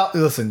not going to doubt.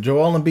 Listen,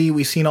 Joel Embiid,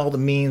 we've seen all the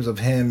memes of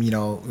him,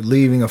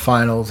 leaving a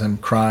finals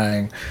and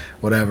crying,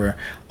 whatever.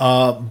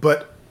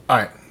 But all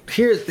right,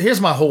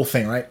 here's my whole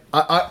thing, right?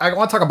 I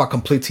want to talk about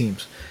complete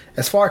teams.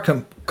 As far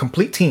as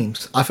complete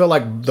teams, I feel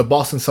like the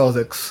Boston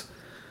Celtics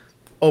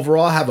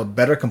overall have a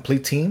better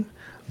complete team.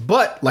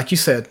 But like you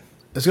said,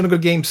 it's going to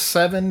go game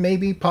 7,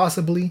 maybe,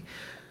 possibly.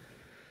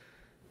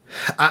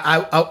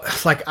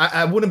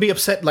 I wouldn't be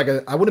upset.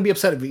 I wouldn't be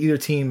upset if either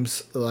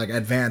teams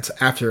advance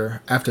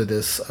after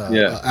this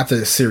after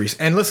this series.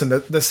 And listen,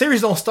 the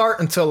series don't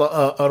start until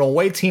an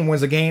away team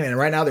wins a game. And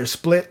right now they're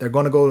split. They're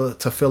going to go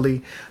to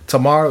Philly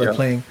tomorrow. They're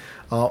playing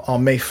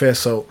on May 5th.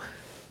 So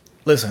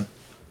listen,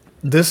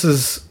 this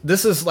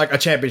is like a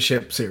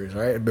championship series,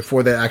 right?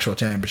 Before the actual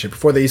championship,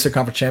 before the Eastern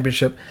Conference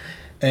Championship,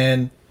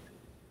 and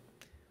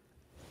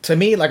to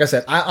me, like I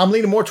said, I'm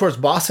leaning more towards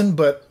Boston.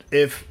 But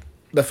if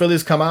the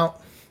Phillies come out,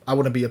 I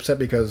wouldn't be upset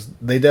because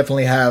they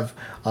definitely have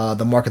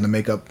the mark and the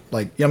makeup.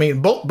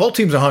 Both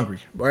teams are hungry,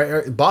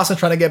 right? Boston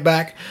trying to get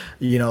back.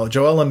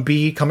 Joel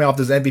Embiid coming off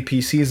this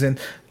MVP season,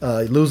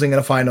 losing in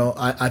a final.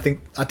 I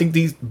think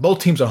both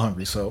teams are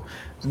hungry. So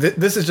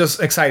this is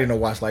just exciting to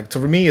watch. For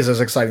me, it's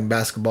just exciting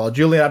basketball.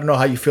 Julian, I don't know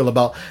how you feel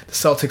about the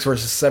Celtics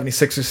versus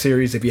 76ers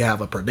series. If you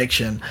have a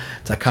prediction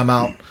to come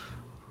out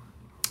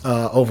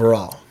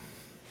overall.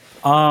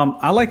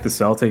 I like the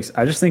Celtics.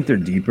 I just think they're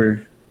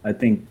deeper.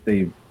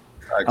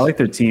 I like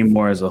their team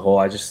more as a whole.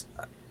 I just,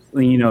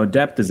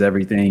 depth is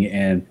everything.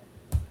 And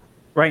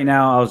right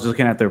now, I was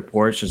looking at the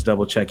reports, just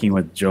double checking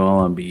with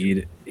Joel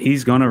Embiid.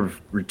 He's going to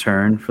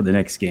return for the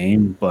next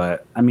game.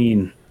 But, I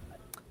don't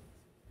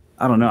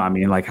know.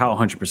 How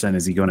 100%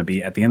 is he going to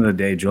be? At the end of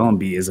the day, Joel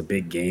Embiid is a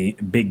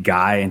big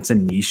guy. And it's a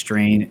knee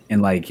strain.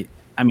 And,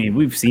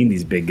 we've seen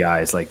these big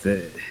guys.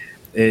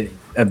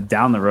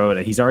 Down the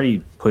road, he's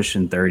already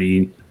pushing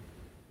 30.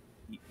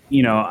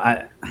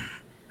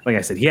 Like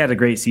I said, he had a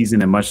great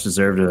season and much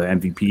deserved an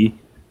MVP.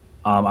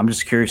 I'm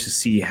just curious to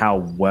see how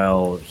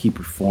well he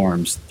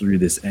performs through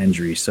this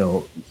injury.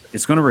 So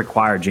it's going to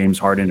require James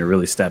Harden to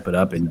really step it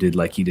up and did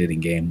like he did in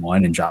game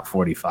 1 and drop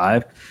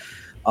 45.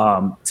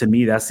 To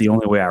me, that's the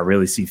only way I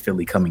really see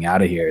Philly coming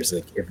out of here is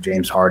if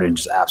James Harden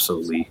just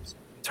absolutely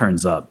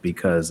turns up,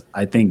 because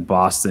I think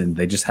Boston,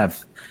 they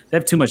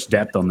have too much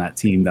depth on that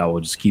team that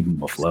will just keep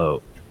them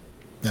afloat.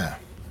 Yeah.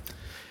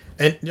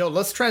 And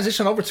let's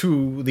transition over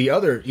to the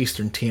other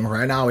Eastern team.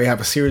 Right now, we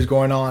have a series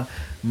going on: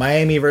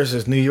 Miami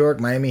versus New York.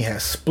 Miami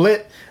has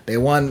split. They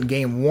won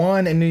Game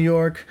 1 in New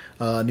York.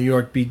 New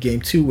York beat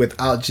Game 2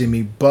 without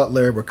Jimmy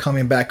Butler. We're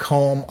coming back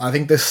home. I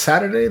think this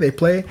Saturday they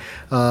play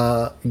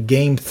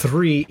Game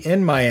 3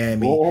 in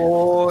Miami.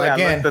 Oh,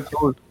 again. I looked at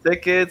those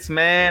tickets,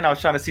 man. I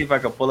was trying to see if I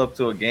could pull up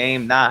to a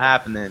game. Not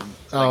happening.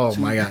 Like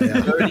my God,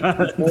 yeah.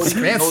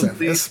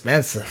 30,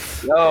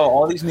 expensive. Yo,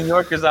 all these New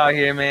Yorkers out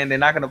here, man. They're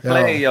not gonna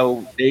play.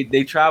 Yo,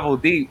 they travel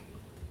deep.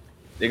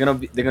 They're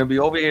gonna be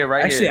over here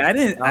right Actually,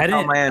 here.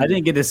 I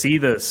didn't get to see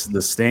the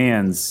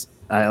stands.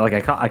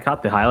 I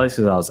caught the highlights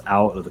because I was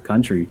out of the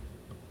country.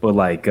 But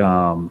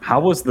how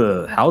was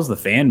the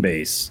fan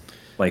base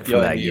like for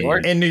that game?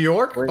 In New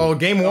York? Oh,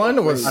 Game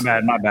 1 was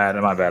my bad.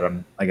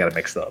 I got it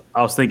mixed up.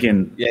 I was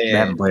thinking they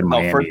haven't played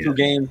Miami.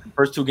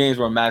 First two games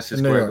were Madison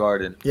Square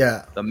Garden.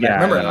 Yeah.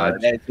 Remember,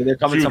 they're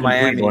coming to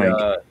Miami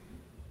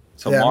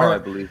tomorrow, I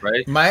believe,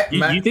 right?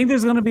 You think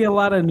there's going to be a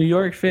lot of New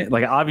York fans?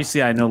 Like,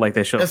 obviously, I know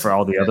they show up for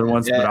all the other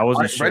ones, but I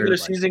wasn't sure. Regular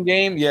season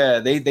game,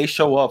 they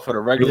show up for the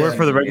regular.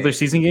 For the regular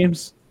season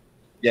games.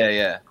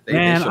 Yeah.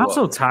 Man, I'm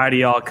so tired of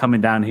y'all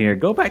coming down here.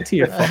 Go back to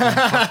your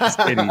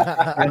fucking city.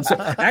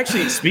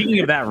 Actually,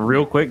 speaking of that,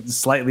 real quick,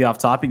 slightly off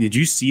topic, did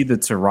you see the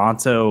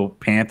Toronto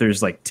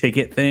Panthers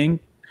ticket thing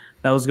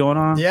that was going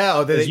on?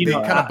 Yeah, they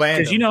kind of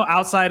banned because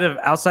outside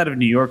of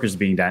New Yorkers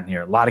being down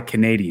here, a lot of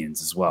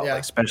Canadians as well,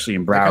 especially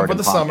in Broward for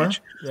the summer.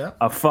 Yeah,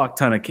 a fuck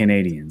ton of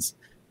Canadians.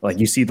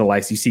 You see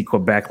you see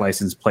Quebec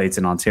license plates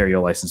and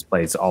Ontario license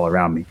plates all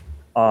around me.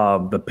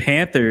 The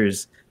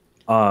Panthers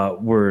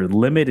were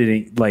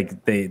limited,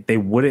 they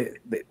wouldn't.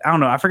 I don't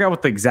know. I forgot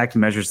what the exact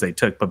measures they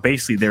took, but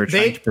basically they were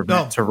trying to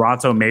prevent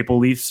Toronto Maple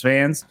Leafs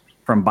fans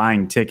from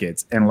buying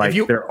tickets, and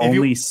they're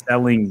only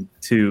selling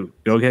to.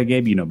 Go ahead,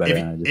 Gabe. You know better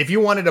than I do. If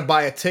you wanted to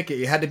buy a ticket,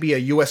 you had to be a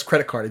U.S.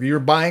 credit card. If you were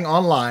buying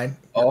online,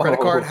 your credit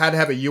card had to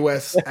have a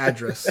U.S.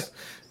 address.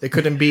 It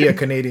couldn't be a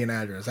Canadian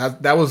address.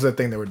 That was the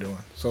thing they were doing.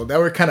 So they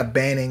were kind of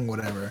banning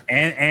whatever.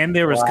 And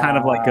there was kind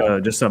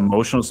of just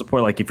emotional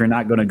support. If you're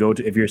not going to go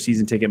to, if you're a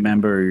season ticket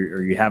member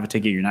or you have a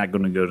ticket, you're not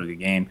going to go to the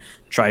game.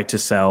 Try to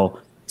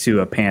sell to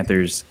a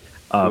Panthers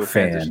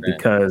fan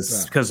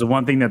because the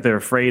one thing that they're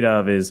afraid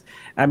of is,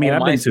 I've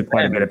been to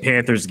quite a bit of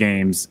Panthers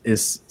games.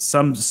 Is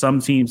some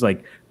teams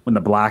when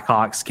the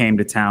Blackhawks came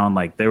to town,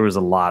 there was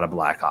a lot of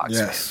Blackhawks.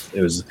 Yes,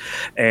 it was,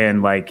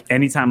 and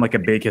anytime a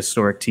big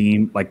historic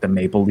team like the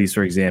Maple Leafs,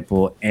 for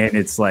example, and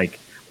it's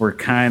we're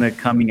kind of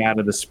coming out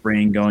of the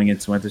spring, going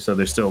into winter, so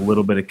there's still a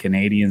little bit of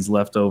Canadians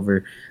left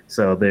over.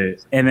 So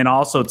and then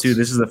also too,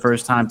 this is the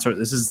first time.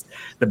 This is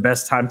the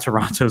best time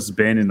Toronto's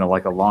been in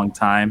a long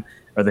time,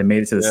 or they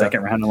made it to the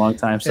second round in a long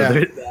time.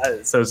 So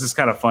so it's just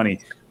kind of funny.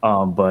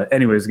 But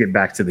anyways, get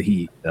back to the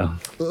Heat.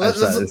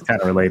 It's kind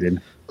of related.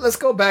 Let's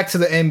go back to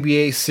the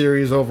NBA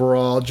series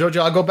overall.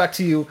 Jojo, I'll go back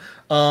to you.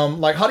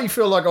 How do you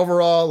feel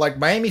overall,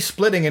 Miami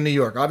splitting in New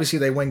York? Obviously,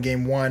 they win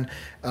Game 1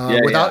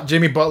 without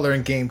Jimmy Butler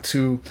in Game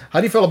 2.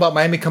 How do you feel about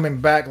Miami coming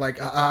back?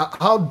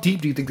 How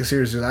deep do you think the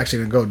series is actually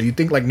going to go? Do you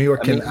think New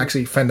York can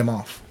actually fend them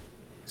off?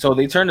 So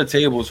they turned the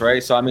tables,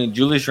 right? So,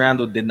 Julius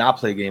Randle did not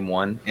play Game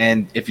 1.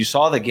 And if you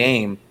saw the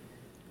game,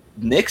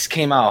 Knicks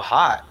came out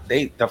hot.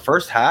 The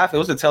first half, it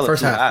was a tell of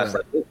two halves.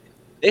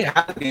 They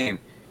had the game.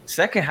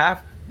 Second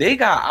half, they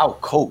got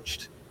out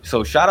coached.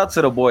 So shout out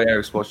to the boy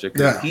Eric Spoelstra,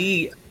 because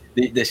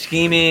the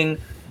scheming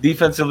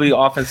defensively,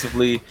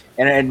 offensively,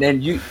 and then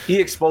he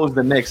exposed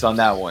the Knicks on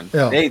that one.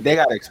 Yeah. They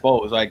got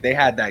exposed. They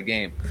had that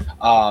game.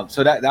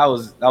 So that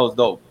was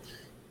dope.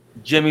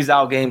 Jimmy's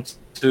out Game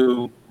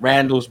 2.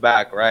 Randall's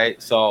back,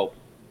 right? So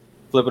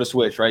flip of the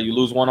switch, right? You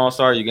lose one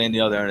All-Star, you gain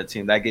the other on the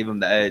team. That gave him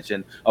the edge,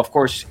 and of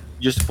course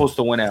you're supposed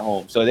to win at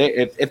home. So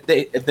if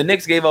the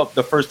Knicks gave up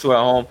the first two at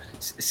home,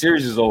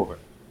 series is over.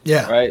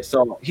 Yeah. Right.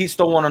 So he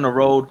still won on the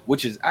road,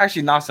 which is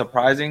actually not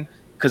surprising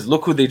because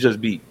look who they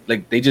just beat.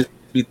 They just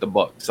beat the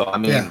Bucks. So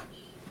I'm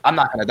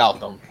not gonna doubt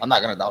them.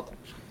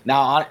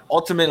 Now,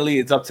 ultimately,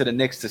 it's up to the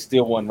Knicks to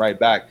steal one right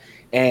back.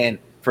 And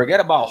forget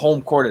about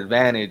home court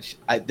advantage.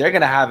 They're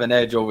gonna have an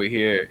edge over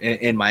here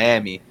in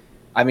Miami.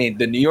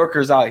 The New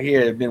Yorkers out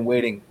here have been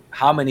waiting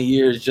how many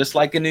years, just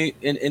like in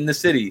the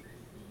city,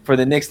 for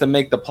the Knicks to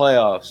make the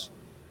playoffs.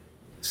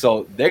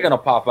 So they're gonna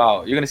pop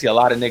out. You're gonna see a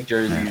lot of Knick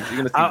jerseys.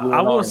 You're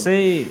gonna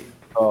see.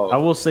 I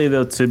will say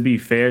though, to be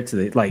fair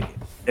to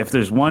if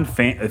there's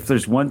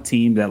one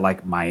team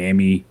that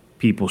Miami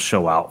people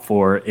show out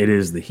for, it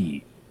is the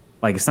Heat.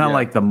 It's not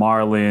like the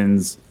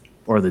Marlins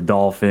or the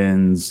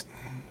Dolphins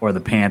or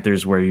the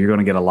Panthers where you're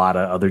gonna get a lot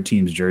of other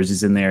teams'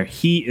 jerseys in there.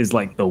 Heat is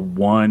the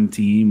one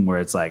team where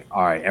it's all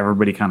right,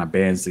 everybody kind of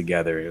bands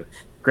together.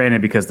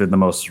 Granted, because they're the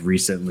most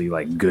recently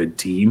good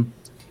team,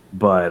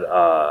 but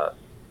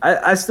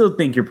I still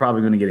think you're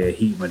probably going to get a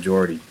Heat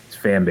majority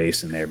fan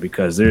base in there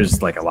because there's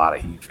a lot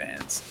of Heat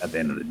fans at the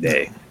end of the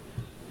day.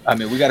 I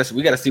mean, we gotta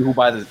see who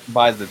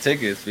buys the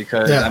tickets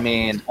because I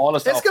mean, all the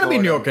stuff. It's gonna be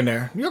New York in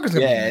there. New York is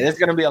gonna be. There's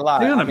gonna be a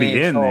lot. They're gonna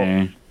be in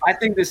there. I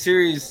think the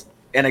series,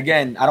 and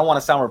again, I don't want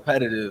to sound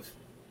repetitive.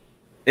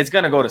 It's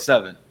gonna go to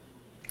 7.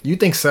 You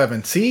think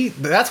 7? See,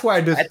 that's where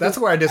I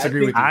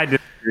disagree with you. I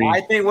disagree.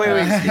 I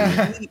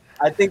think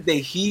I think the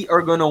Heat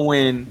are gonna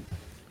win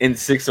in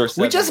 6 or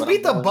 7. We just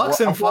beat the Bucks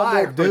in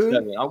 5, dude.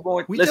 I'm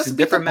going. We Listen, just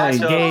beat different the Bucks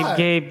in matchups.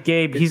 5.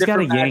 Gabe, he's got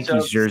a Yankees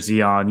matchups.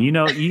 jersey on. You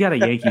know, you got a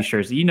Yankees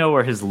jersey. You know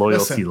where his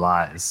loyalty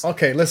lies.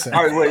 Okay, listen.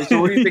 All right, wait.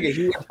 So what do you think?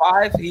 Heat in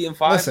 5? Heat in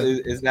 5?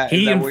 Listen, Is that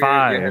Heat in where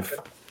 5?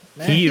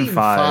 Man, Heat in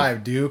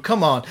 5, dude.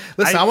 Come on.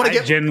 Listen, I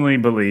genuinely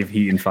believe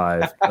Heat in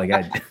 5. Like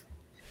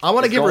I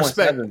want to give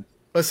respect. 7.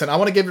 Listen, I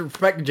want to give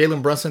respect to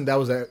Jalen Brunson. That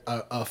was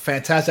a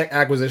fantastic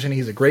acquisition.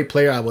 He's a great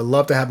player. I would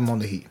love to have him on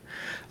the Heat.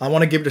 I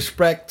want to give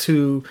respect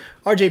to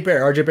RJ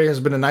Barrett. RJ Barrett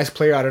has been a nice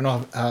player. I don't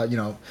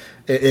know,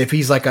 if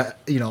he's like a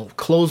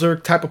closer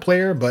type of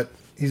player, but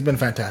he's been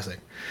fantastic.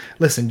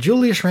 Listen,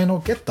 Julius Randle,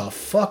 get the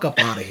fuck up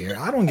out of here.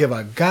 I don't give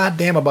a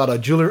goddamn about a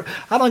Julius.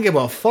 I don't give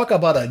a fuck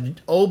about a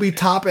Obi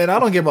Toppin. I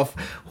don't give a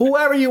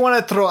whoever you want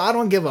to throw. I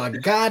don't give a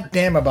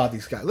goddamn about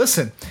these guys.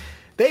 Listen,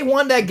 they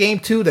won that game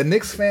 2.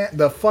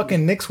 The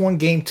fucking Knicks won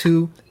game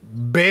 2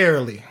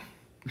 barely.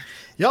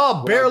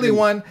 Y'all barely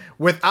won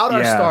without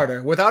our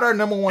starter, without our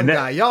number one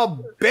guy.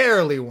 Y'all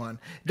barely won.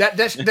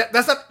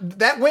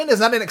 That win is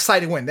not an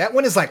exciting win. That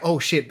win is like, oh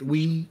shit,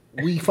 we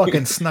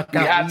fucking snuck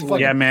out.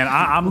 Yeah, man.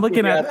 I'm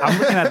looking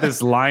at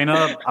this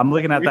lineup. I'm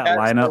looking at that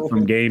lineup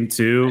from game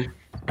 2,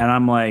 and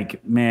I'm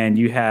like, man,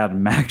 you had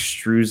Max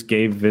Strus,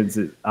 Gabe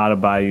Vincent,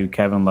 Adebayo,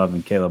 Kevin Love,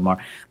 and Caleb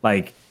Martin.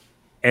 Like,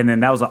 and then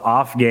that was an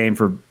off game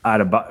for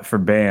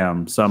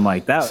Bam. So I'm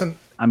like that.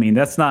 I mean,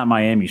 that's not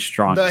Miami's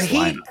strongest lineup.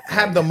 The Heat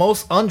have the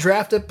most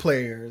undrafted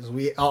players.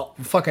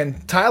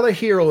 Fucking Tyler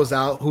Hero is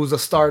out, who's a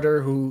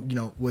starter who,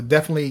 would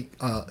definitely,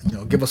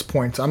 give us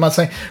points. I'm not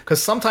saying,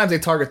 because sometimes they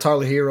target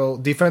Tyler Hero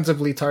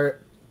defensively.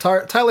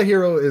 Tyler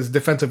Hero is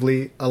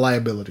defensively a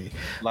liability.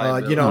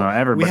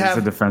 Everybody's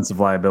a defensive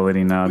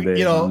liability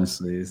nowadays.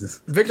 Honestly,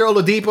 Victor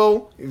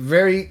Oladipo,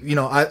 very,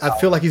 I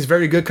feel like he's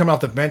very good coming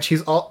off the bench.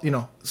 He's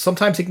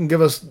sometimes he can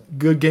give us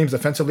good games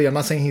defensively. I'm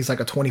not saying he's like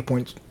a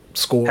 20-point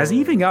score. Has he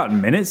even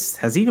gotten minutes?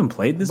 Has he even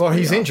played this? Well,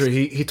 he's injured.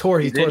 He tore.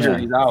 He's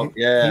out.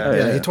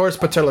 He tore his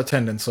patella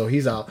tendon, so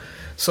he's out.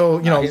 So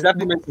he's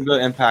definitely making a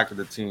good impact to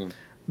the team.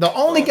 The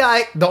only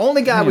guy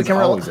we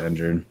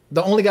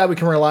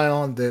can rely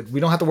on that we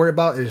don't have to worry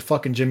about is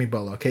fucking Jimmy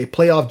Butler. Okay,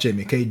 playoff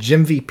Jimmy. Okay,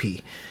 Jim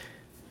VP.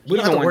 We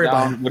don't have to worry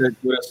about him with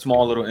a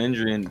small little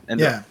injury.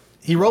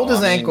 He rolled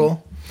his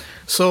ankle.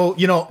 So,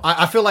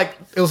 I feel like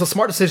it was a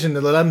smart decision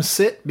to let him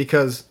sit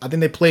because I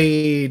think they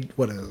played,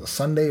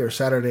 Sunday or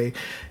Saturday.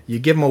 You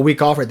give them a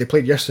week off, right? They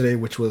played yesterday,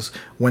 which was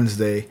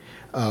Wednesday.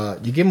 You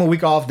give them a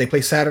week off. They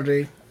play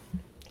Saturday.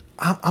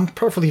 I'm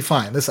perfectly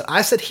fine. Listen,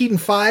 I said Heat in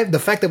 5. The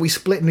fact that we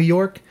split New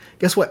York,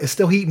 guess what? It's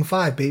still Heat in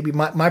 5, baby.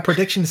 My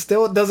prediction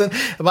still doesn't.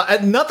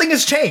 Nothing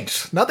has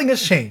changed. Nothing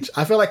has changed.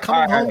 I feel like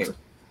coming home.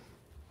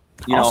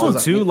 Also,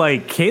 too,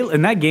 like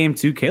in that game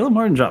too, Caleb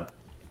Martin dropped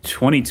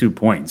 22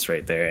 points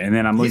right there, and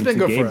then I'm looking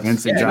at Gabe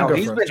Vincent.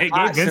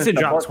 Gabe Vincent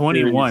dropped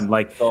 21.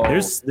 Like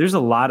there's a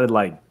lot of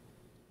like,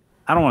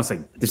 I don't want to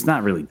say there's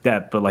not really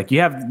depth, but like you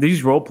have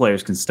these role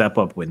players can step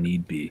up when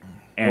need be.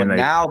 And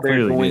now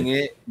they're doing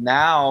it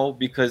now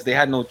because they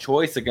had no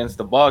choice against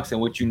the Bucks,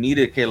 and what you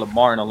needed Caleb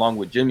Martin along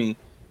with Jimmy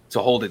to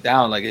hold it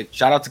down. Like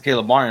shout out to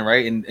Caleb Martin,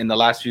 right? In the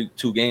last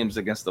two games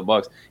against the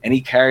Bucks, and he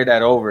carried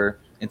that over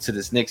into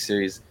this Knicks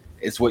series.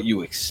 It's what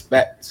you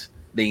expect.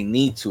 They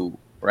need to.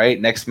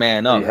 Right, next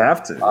man up. You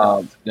have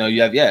to.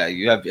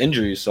 You have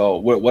injuries. So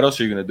what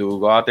else are you gonna do?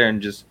 Go out there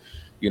and just,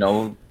 you're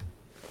on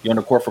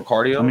the court for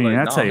cardio. I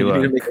mean, tell you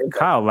what,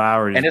 Kyle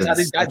Lowry, and it's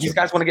not these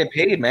guys want to get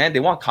paid, man. They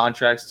want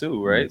contracts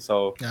too, right?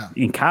 So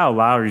and Kyle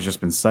Lowry's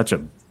just been such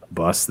a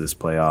bust this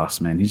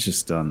playoffs, man.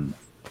 He's done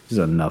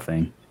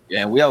nothing.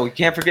 Yeah, and we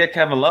can't forget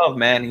Kevin Love,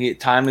 man. He hit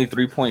timely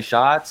 3-point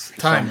shots.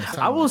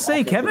 I will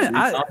say, Kevin,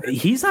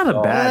 he's not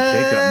a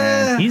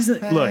bad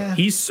pickup, man.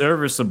 He's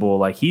serviceable.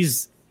 Like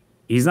he's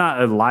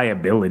not a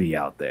liability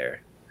out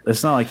there.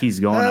 It's not like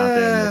he's going out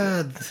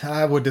there.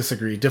 I would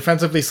disagree.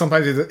 Defensively,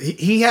 sometimes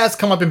he has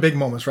come up in big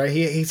moments, right?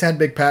 He's had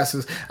big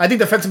passes. I think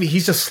defensively,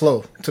 he's just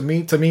slow. To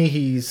me,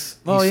 he's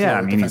slow.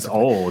 I mean, he's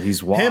old.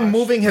 He's washed. Him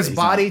moving his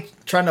body,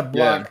 trying to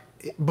block.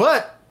 Yeah.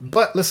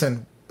 But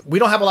listen, we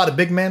don't have a lot of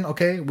big men,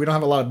 okay? We don't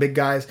have a lot of big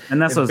guys.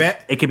 And that's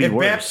it could be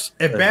worse.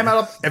 If Bam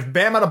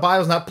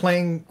Adebayo's not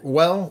playing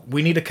well,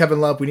 we need a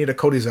Kevin Love. We need a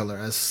Cody Zeller.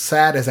 As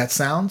sad as that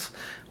sounds,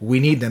 we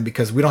need them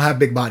because we don't have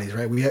big bodies,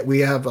 right? We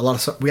have a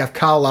lot of. We have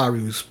Kyle Lowry,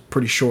 who's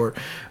pretty short.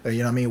 What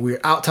I mean? We're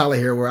out Tyler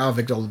here. We're out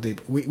Victor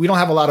Oladipo. We don't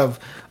have a lot of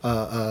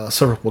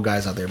serviceable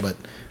guys out there. But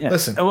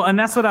listen, well, and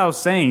that's what I was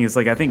saying. Is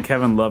like I think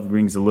Kevin Love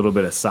brings a little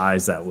bit of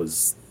size that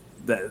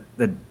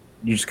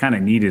you just kind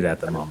of needed at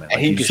the moment. Like,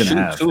 and he can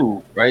shoot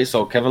too, right?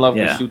 So Kevin Love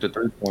can shoot the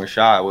 3-point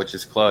shot, which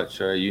is clutch.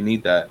 Right? You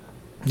need that.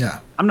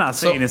 Yeah, I'm not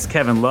saying it's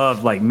Kevin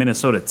Love like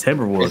Minnesota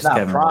Timberwolves.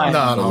 Kevin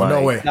Love.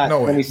 No way.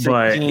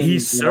 But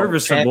he's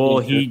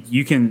serviceable.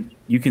 You can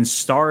you can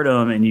start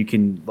them and you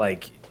can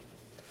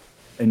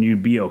and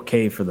you'd be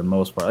okay for the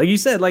most part. Like you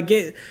said,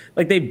 the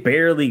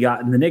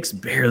Knicks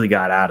barely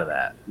got out of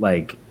that.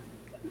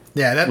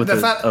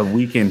 That's not a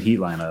weekend Heat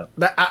lineup.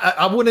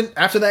 I wouldn't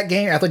after that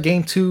game, after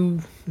game 2,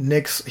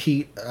 Knicks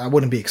Heat. I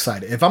wouldn't be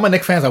excited. If I'm a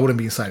Knicks fan, I wouldn't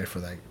be excited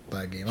for that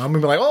game. I'm gonna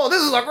be like, oh,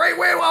 this is a great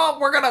win. Well,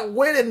 we're gonna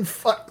win and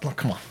fuck. Oh,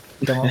 come on.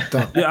 Don't.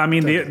 Yeah, I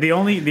mean the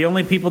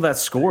only people that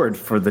scored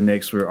for the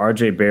Knicks were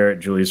R.J. Barrett,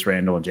 Julius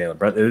Randle, and Jalen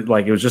Brunson.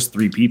 It was just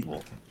 3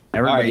 people.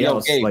 Everybody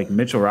else, like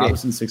Mitchell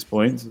Robinson, 6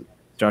 points.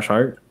 Josh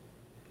Hart,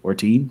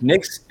 14.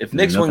 If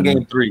Knicks win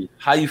game 3,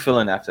 how you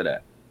feeling after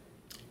that?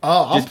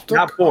 Oh,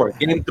 not 4.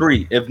 Game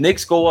 3. If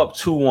Knicks go up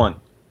 2-1.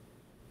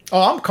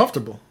 Oh, I'm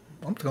comfortable.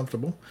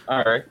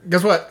 All right.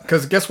 Guess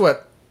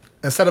what?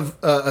 Instead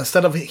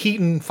of Heat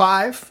in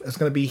 5, it's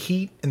gonna be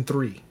Heat in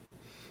 3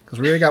 because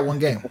we already got one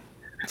game.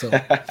 So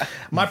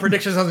my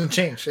predictions doesn't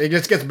change. It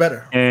just gets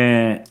better.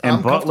 And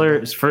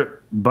Butler's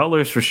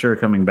for sure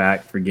coming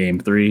back for game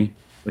 3.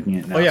 Looking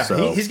at now. Oh yeah,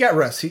 so. he's got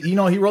rest. He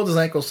rolled his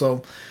ankle.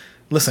 So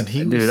listen,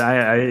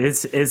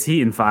 it's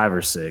Heat in 5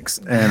 or 6,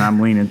 and I'm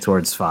leaning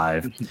towards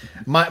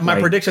 5. My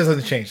predictions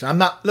hasn't changed. I'm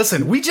not.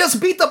 Listen, we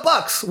just beat the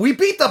Bucks. We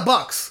beat the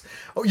Bucks.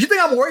 Oh, you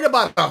think I'm worried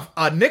about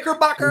a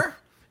Knickerbocker?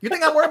 You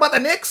think I'm worried about the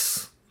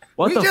Knicks?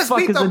 What the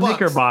fuck is a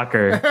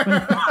Knickerbocker?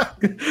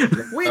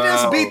 We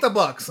just beat the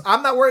Bucks.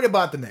 I'm not worried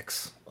about the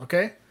Knicks.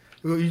 Okay,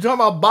 you talking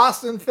about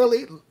Boston,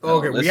 Philly?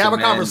 Okay, we have a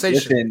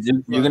conversation.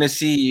 Listen, you're gonna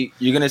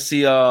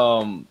see.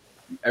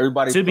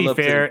 Everybody. To be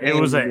fair, it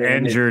was an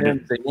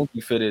injured. The Yankee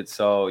fitted,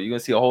 so you're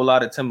gonna see a whole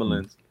lot of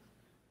Timberlands.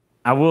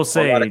 I will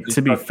say,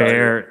 to be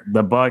fair,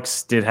 the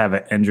Bucks did have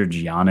an injured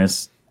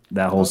Giannis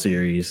that whole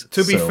series.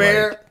 To be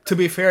fair,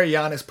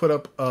 Giannis put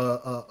up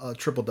a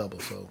triple double.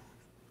 So,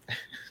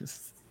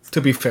 to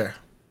be fair,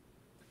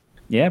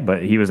 yeah,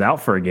 but he was out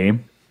for a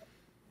game.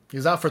 He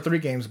was out for 3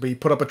 games, but he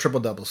put up a triple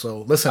double.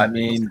 So listen, I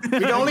mean,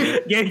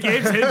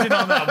 Gabe's hinging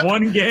on that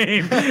one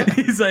game.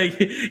 He's like,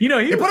 he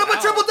put up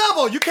a triple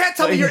double. You can't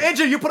tell me you're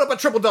injured. You put up a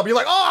triple double. You're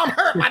like, oh, I'm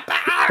hurt. My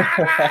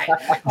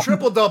back.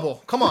 Triple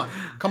double. Come on.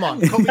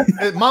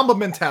 Mamba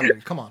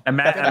mentality. Come on.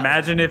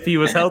 Imagine if he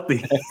was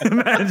healthy.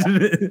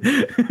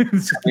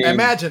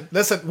 Imagine.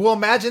 Listen, we'll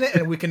imagine it,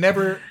 and we can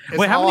never.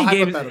 Wait, how many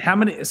games? How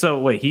many? So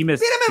wait, he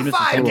missed. Beat him in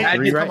 5 games.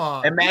 3, right? Come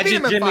on.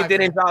 Imagine Jimmy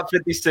didn't drop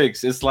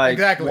 56. It's like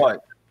exactly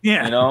what?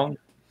 Yeah,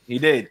 he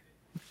did.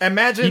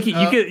 Imagine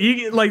you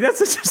could like that's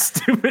such a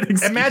stupid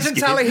excuse. Imagine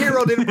Tyler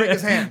Hero didn't break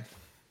his hand.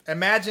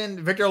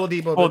 Imagine Victor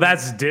Oladipo. Oh,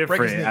 that's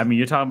different. I mean,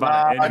 you're talking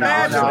about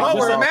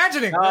we're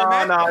imagining.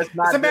 No, it's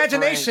not. It's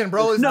imagination,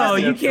 bro. It's no,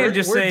 Disney. you can't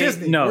just say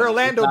Disney. no. We're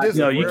Orlando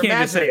Disney. No, you we're can't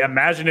imagining. just say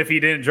imagine if he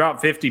didn't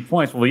drop 50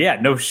 points. Well,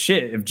 yeah, no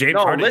shit. If James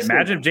Harden, listen,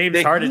 imagine if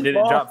James Harden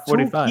didn't drop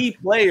 45. 2 key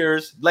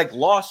players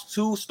lost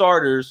 2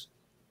 starters,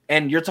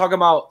 and you're talking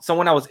about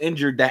someone that was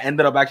injured that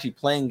ended up actually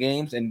playing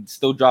games and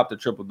still dropped a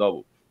triple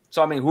double.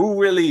 So I mean, who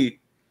really?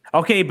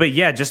 Okay, but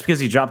yeah, just because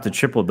he dropped a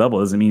triple double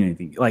doesn't mean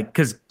anything.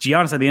 Because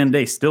Giannis at the end of the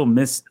day still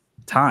missed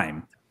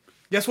time.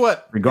 Guess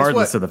what?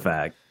 Regardless of the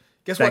fact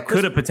that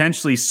could have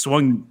potentially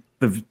swung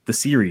the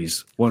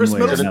series one way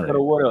or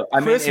another.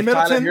 I mean, if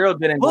Tyler Hero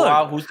didn't go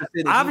out, who's to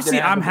say that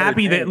obviously, I'm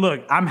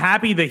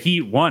happy the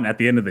Heat won at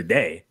the end of the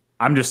day.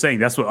 I'm just saying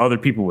that's what other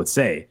people would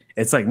say.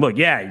 It's like, look,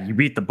 yeah, you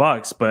beat the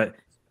Bucks, but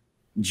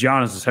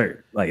Giannis is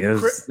hurt.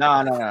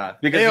 No.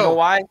 Because you know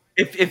why?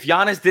 If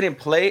Giannis didn't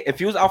play, if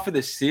he was out for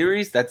the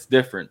series, that's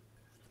different.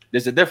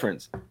 There's a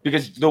difference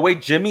because the way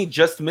Jimmy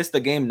just missed the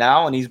game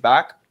now and he's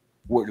back,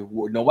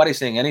 nobody's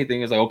saying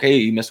anything. It's like, okay,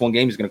 he missed 1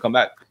 game, he's gonna come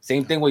back.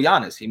 Same thing with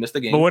Giannis. He missed the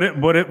game. But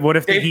what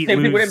if the Heat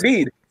same thing lose? with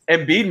Embiid.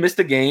 Embiid missed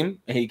the game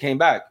and he came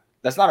back.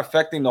 That's not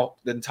affecting the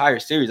entire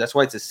series. That's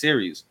why it's a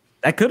series.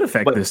 That could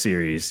affect the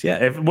series.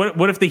 Yeah.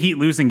 What if the Heat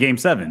lose in Game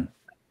 7?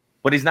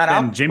 But he's not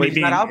out. Jimmy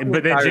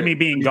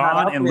being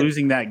gone and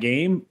losing that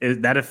game,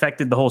 that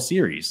affected the whole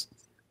series.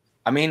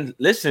 I mean,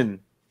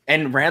 listen,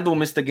 and Randall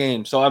missed the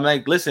game. So I'm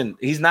like, listen,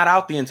 he's not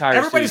out the entire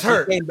Everybody's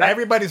series. hurt.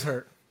 Everybody's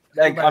hurt.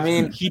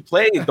 He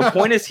played. The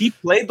point is, he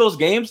played those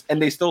games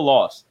and they still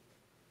lost.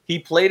 He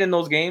played in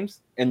those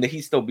games and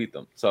he still beat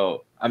them.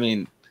 So, I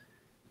mean,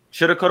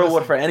 shoulda, coulda,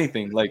 would for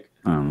anything.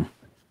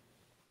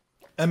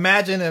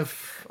 Imagine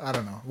if, I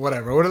don't know,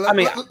 whatever. I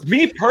mean,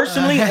 me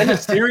personally, in a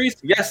series,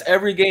 yes,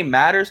 every game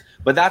matters,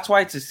 but that's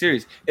why it's a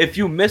series. If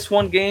you miss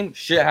 1 game,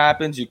 shit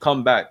happens, you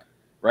come back,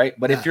 right?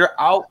 But if you're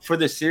out for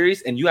the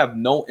series and you have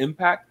no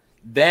impact,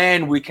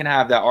 then we can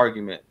have that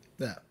argument.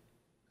 Yeah.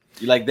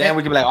 We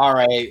can be like, all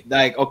right,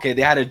 okay,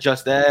 they had to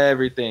adjust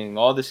everything,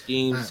 all the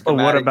schemes. But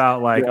what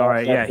about all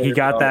right, yeah, he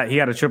got that, he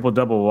had a triple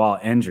double while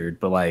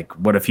injured, but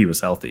what if he was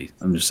healthy?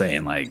 I'm just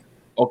saying,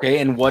 okay,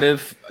 and what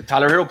if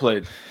Tyler Hero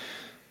played?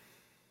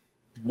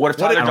 What if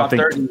Tyler dropped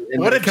 30?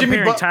 What if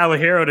comparing Tyler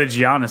Hero to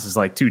Giannis is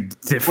 2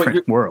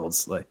 different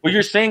worlds? Well,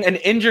 you're saying an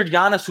injured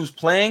Giannis who's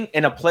playing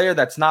and a player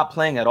that's not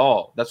playing at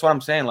all. That's what I'm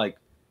saying. At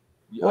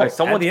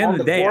the end of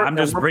the day, I'm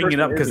just bringing it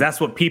up because that's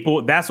what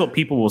people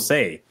will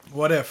say.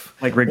 What if?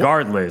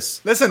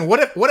 Regardless. Listen, what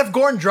if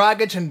Goran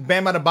Dragic and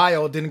Bam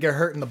Adebayo didn't get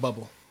hurt in the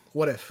bubble?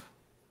 What if?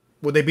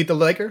 Would they beat the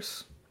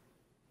Lakers?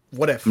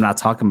 What if? I'm not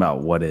talking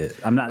about what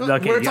if. I'm not.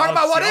 Okay, We're talking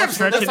about what if.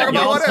 Let's talk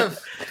about what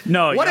if.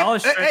 No, what y'all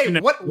if? are Hey,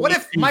 what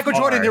if Michael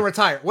Jordan didn't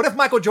retire? What if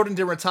Michael Jordan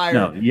didn't retire?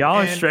 No, y'all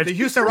are stretching the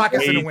Houston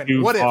Rockets didn't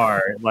win. What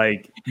if?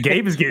 Like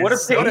Gabe is getting. What if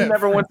KD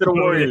never went to the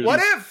Warriors? What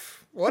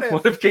if? What if?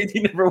 What if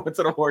KD never went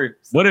to the Warriors?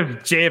 What if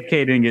JFK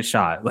didn't get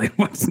shot? Like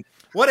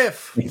what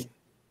if?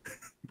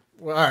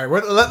 Well, all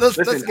right, let's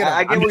get.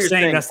 I'm just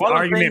saying that's the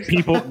argument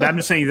people. I'm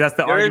just saying that's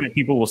the argument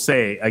people will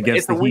say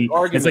against the Heat.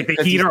 It's like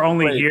the Heat are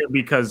only here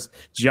because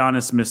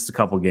Giannis missed a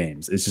couple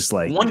games. It's just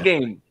like one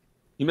game.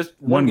 He missed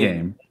one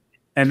game,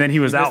 and then he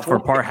was out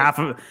for half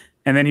of,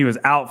 and then he was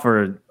out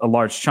for a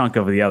large chunk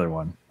of the other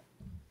one.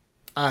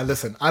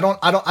 Listen, I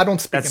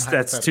don't speak.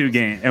 That's 2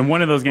 games, and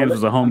one of those games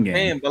was a home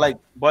game.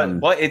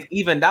 But it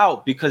evened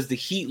out because the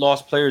Heat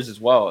lost players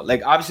as well.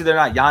 Like obviously they're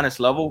not Giannis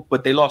level,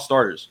 but they lost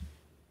starters.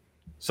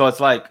 So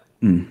it's like.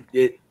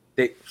 They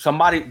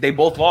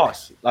both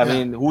lost. I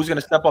mean, who's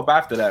gonna step up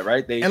after that,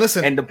 right?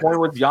 And the point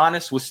was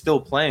Giannis was still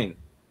playing.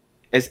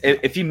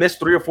 If he missed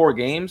 3 or 4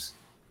 games,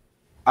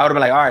 I would have been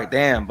like, all right,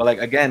 damn. But like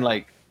again,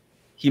 like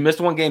he missed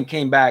 1 game,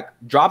 came back,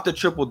 dropped a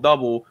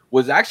triple-double,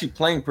 was actually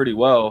playing pretty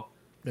well.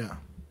 Yeah.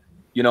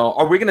 You know,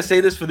 are we gonna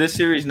say this for this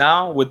series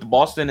now with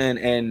Boston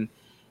and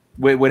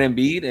with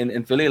Embiid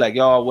and Philly? Like,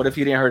 yo, what if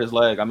he didn't hurt his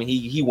leg? I mean,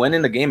 he went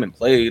in the game and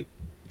played.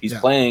 He's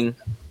playing.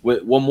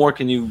 What more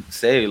can you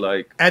say?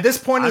 Like at this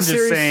point in the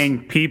series, I'm just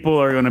saying people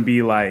are going to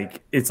be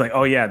like, it's like,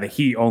 oh yeah, the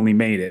Heat only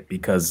made it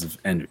because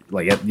and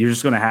like you're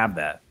just going to have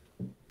that.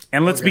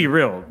 And let's be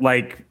real,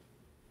 like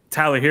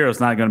Tyler Hero's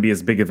not going to be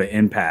as big of an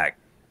impact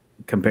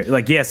compared.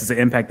 Like yes, it's an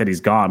impact that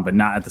he's gone, but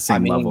not at the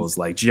same level as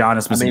like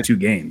Giannis missing 2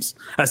 games.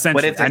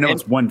 Essentially, I know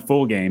it's 1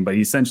 full game, but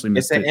he essentially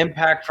missed. It's an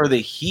impact for the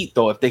Heat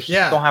though. If the Heat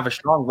don't have a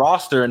strong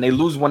roster and they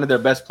lose one of their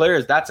best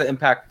players, that's an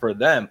impact for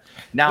them.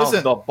 Now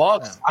the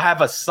Bucks have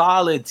a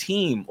solid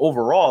team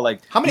overall. Like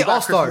how many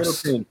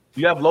All-Stars?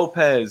 You have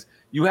Lopez.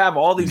 You have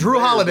all these Drew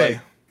Holiday.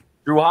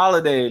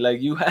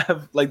 Like you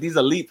have like these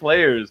elite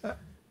players.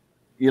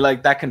 You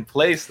like that can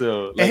play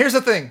still. Like, and here's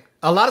the thing.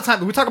 A lot of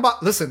times we talk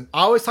about. Listen,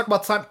 I always talk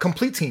about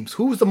complete teams.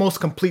 Who's the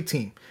most complete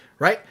team,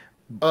 right?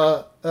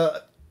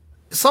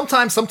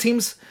 Sometimes some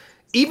teams,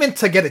 even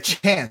to get a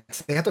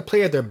chance, they have to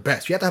play at their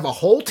best. You have to have a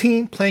whole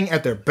team playing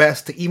at their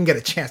best to even get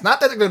a chance.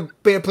 Not that they're going to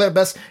play their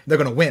best, they're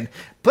going to win.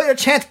 Play their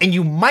chance, and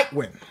you might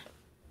win.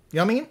 You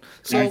know what I mean?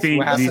 So do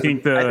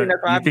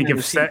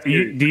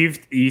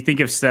you think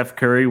if Steph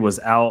Curry was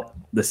out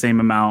the same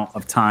amount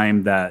of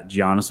time that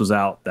Giannis was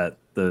out, that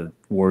the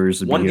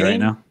Warriors would be here right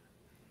now?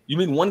 You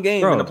mean 1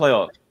 game in the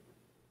playoffs?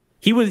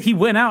 He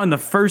went out in the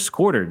first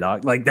quarter,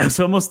 dog. Like that's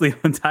almost the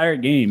entire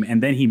game,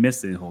 and then he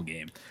missed the whole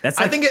game. That's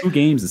like 2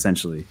 games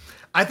essentially.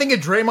 I think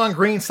if Draymond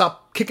Green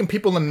stopped kicking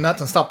people in the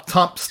nuts and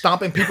stopped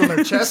stomping people in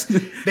their chest,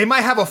 they might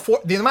have a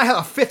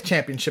 5th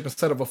championship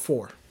instead of a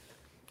 4.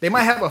 They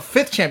might have a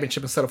 5th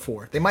championship instead of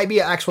 4. They might be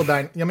an actual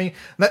dynasty. I mean,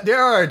 they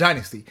are a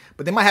dynasty,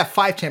 but they might have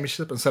 5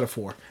 championships instead of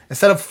 4.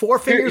 Instead of 4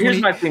 figures.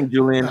 Here's my thing,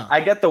 Julian. I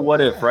get the what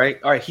if, right?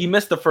 All right, he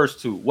missed the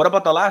first 2. What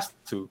about the last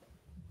 2?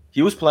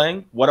 He was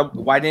playing.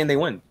 Why didn't they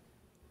win?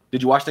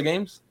 Did you watch the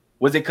games?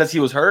 Was it because he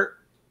was hurt,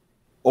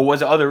 or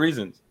was it other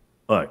reasons?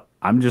 Look,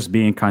 I'm just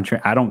being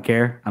contrary. I don't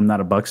care. I'm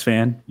not a Bucks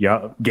fan.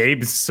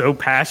 Gabe's so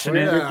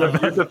passionate.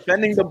 You're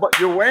defending the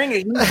Bucks. You're wearing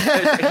it,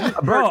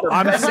 bro.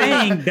 I'm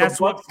saying that's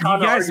what you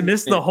guys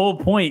missed the whole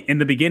point in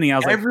the beginning. I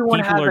was like, people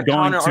are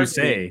going to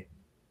say.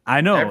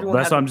 I know.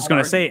 That's what I'm just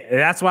going to say.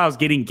 That's why I was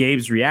getting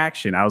Gabe's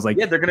reaction. I was like,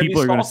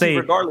 people are going to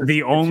say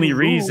the only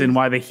reason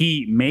why the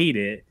Heat made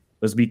it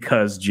was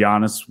because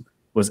Giannis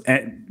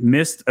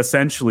missed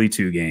essentially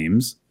 2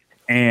 games,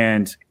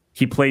 and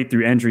he played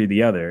through injury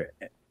the other.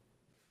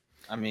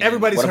 I mean,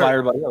 everybody's hurt.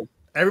 Everybody else?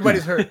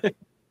 Everybody's hurt.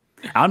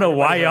 I don't know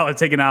why y'all are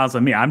taking outs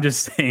on me. I'm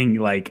just saying,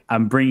 like,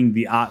 I'm bringing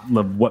the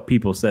of what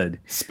people said.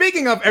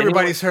 Speaking of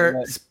everybody's hurt,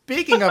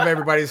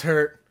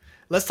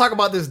 let's talk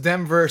about this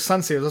Denver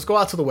Sun series. Let's go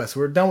out to the West.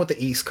 We're done with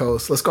the East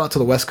Coast. Let's go out to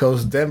the West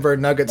Coast. Denver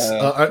Nuggets,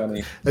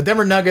 the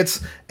Denver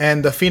Nuggets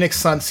and the Phoenix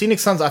Suns.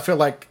 Phoenix Suns, I feel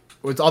like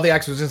with all the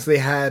acquisitions they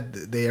had,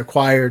 they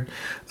acquired,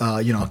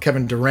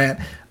 Kevin Durant,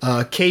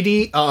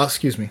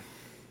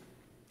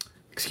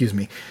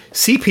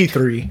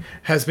 CP3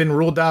 has been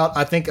ruled out.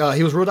 I think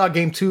he was ruled out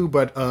game 2,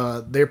 but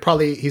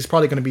he's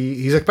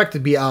expected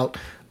to be out.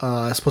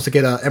 Supposed to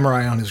get an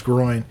MRI on his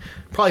groin.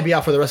 Probably be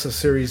out for the rest of the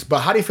series. But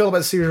how do you feel about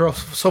the series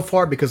so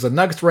far? Because the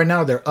Nuggets right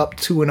now, they're up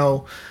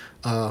 2-0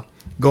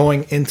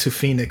 going into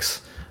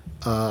Phoenix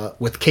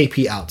with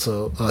KP out.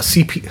 So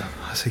CP3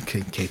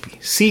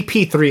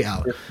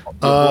 out.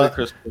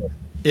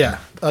 Yeah.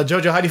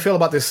 Jojo, how do you feel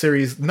about this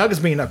series?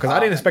 Nuggets being up, because I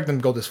didn't expect them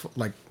to go this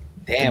like.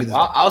 Damn,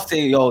 I'll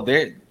say,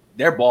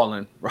 they're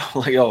balling, bro.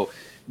 Like,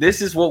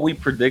 this is what we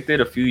predicted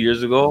a few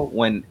years ago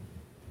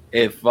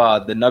if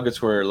the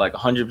Nuggets were like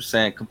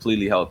 100%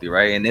 completely healthy,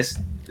 right? And this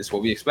is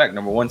what we expect.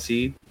 Number 1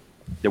 seed,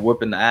 they're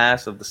whipping the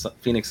ass of the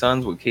Phoenix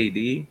Suns with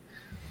KD.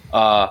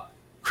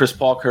 Chris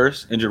Paul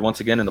curse, injured once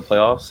again in the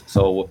playoffs.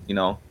 So,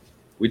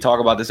 we talk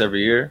about this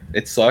every year.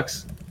 It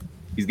sucks.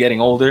 He's getting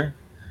older.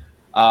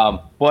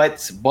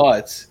 But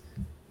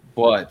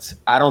but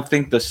I don't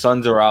think the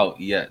Suns are out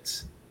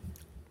yet.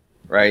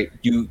 Right?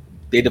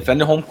 They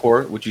defend the home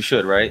court, which you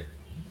should, right?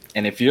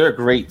 And if you're a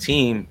great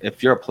team,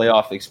 if you're a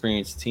playoff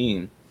experienced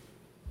team,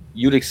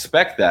 you'd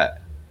expect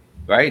that,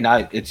 right?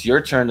 Now it's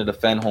your turn to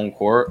defend home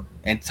court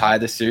and tie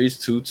the series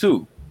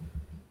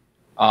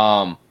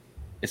 2-2.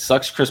 It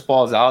sucks Chris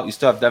Paul's out. You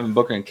still have Devin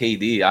Booker and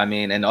KD. I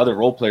mean, and other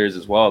role players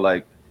as well.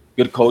 Like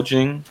good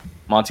coaching,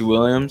 Monty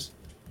Williams.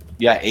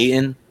 Yeah,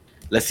 Ayton.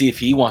 Let's see if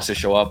he wants to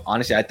show up.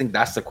 Honestly, I think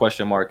that's the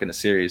question mark in the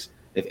series.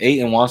 If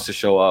Ayton wants to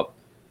show up,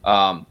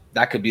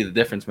 that could be the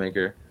difference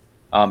maker.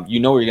 You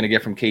know what you're gonna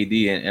get from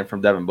KD and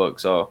from Devin Booker.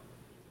 So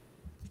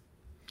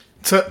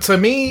to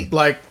me,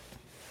 like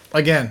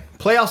again,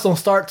 playoffs don't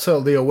start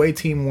till the away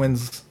team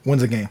wins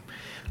a game.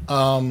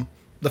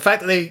 The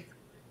fact that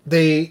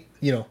they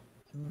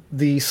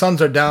the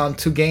Suns are down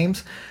 2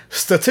 games.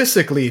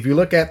 Statistically, if you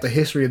look at the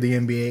history of the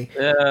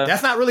NBA,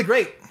 that's not really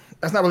great.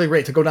 That's not really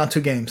great to go down 2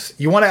 games.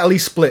 You want to at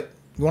least split.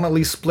 You want to at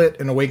least split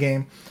an away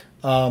game.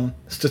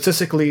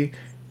 Statistically,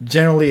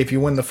 generally, if you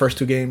win the first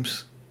 2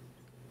 games,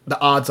 the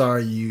odds are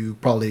you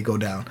probably go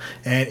down,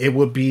 and it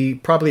would be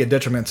probably a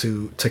detriment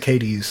to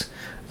KD's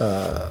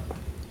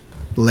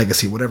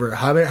legacy, whatever.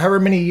 However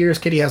many years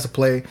KD has to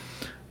play,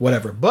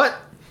 whatever. But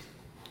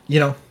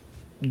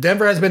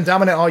Denver has been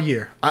dominant all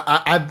year.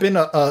 I've been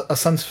a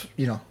Suns,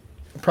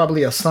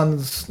 probably a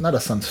Suns, not a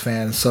Suns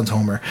fan, Suns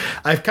homer.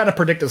 I've kind of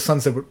predicted the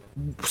Suns that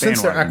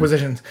since their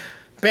acquisitions.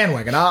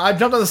 Bandwagon. I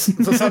jumped on the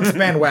Suns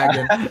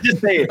bandwagon.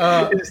 Just say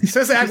it.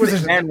 Since the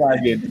acquisition,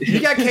 bandwagon. You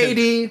got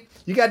KD,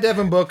 you got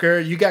Devin Booker,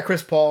 you got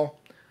Chris Paul.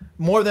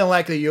 More than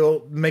likely,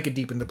 you'll make it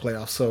deep in the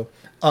playoffs. So,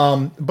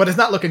 but it's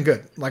not looking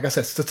good. Like I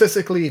said,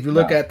 statistically, if you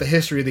look at the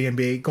history of the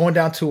NBA, going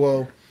down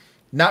 2-0,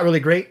 not really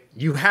great.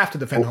 You have to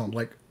defend home.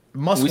 Like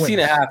must win. We've seen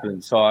it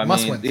happen. So I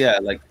must mean, win. yeah,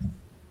 like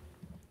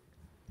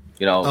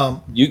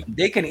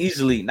they can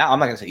easily. Now I'm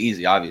not gonna say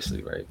easy,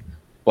 obviously, right?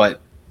 But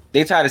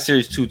they tied a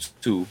series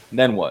 2-2.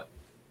 Then what?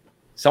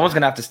 Someone's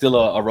gonna have to steal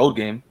a road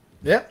game.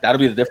 Yeah, that'll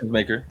be the difference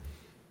maker.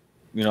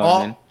 You know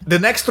what I mean? The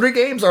next 3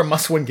 games are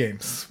must-win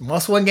games.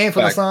 Must-win game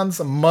for the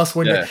Suns.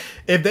 Must-win game.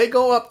 If they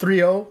go up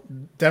 3-0,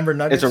 Denver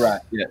Nuggets. It's a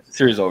wrap. Yeah,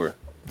 series over.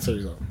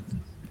 Series over.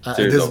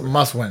 This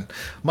must-win.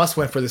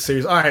 Must-win for the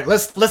series. All right,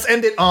 let's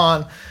end it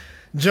on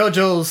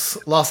JoJo's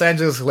Los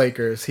Angeles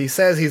Lakers. He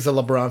says he's a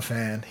LeBron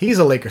fan. He's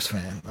a Lakers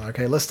fan.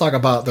 Okay, let's talk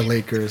about the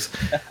Lakers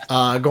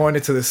going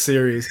into this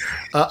series.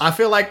 I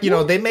feel like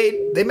they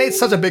made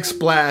such a big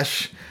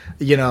splash.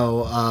 Beating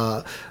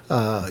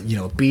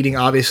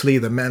obviously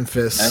the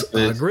Memphis.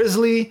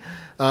 Grizzly.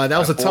 That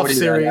was a tough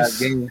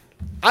series.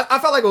 I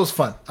felt like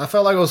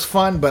it was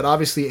fun. But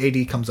obviously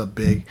AD comes up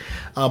big.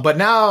 But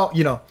now,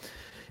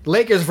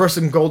 Lakers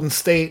versus Golden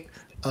State.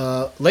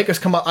 Lakers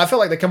come up. I feel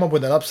like they come up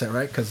with an upset,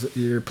 right? Because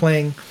you're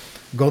playing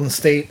Golden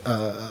State.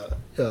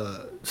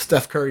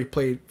 Steph Curry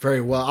played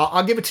very well.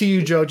 I'll give it to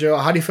you,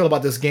 JoJo. How do you feel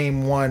about this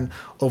game 1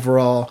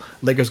 overall?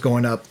 Lakers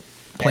going up,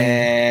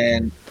 playing.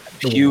 And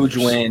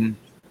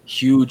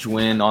huge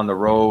win on the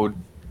road.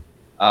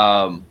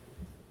 I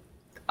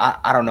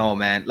don't know,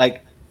 man.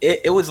 Like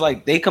it was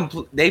like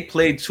they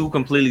played 2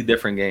 completely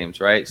different games,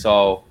 right?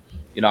 So,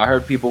 I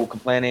heard people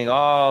complaining,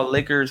 "Oh,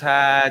 Lakers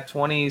had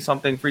 20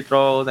 something free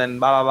throws and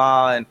blah blah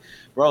blah." And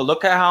bro,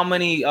 look at how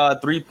many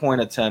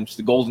 3-point attempts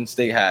the Golden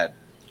State had.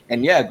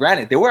 And yeah,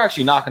 granted, they were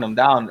actually knocking them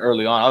down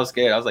early on. I was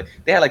scared. I was like,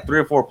 they had like 3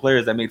 or 4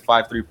 players that made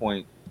 5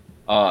 3-point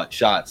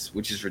shots,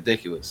 which is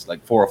ridiculous.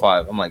 Like 4 or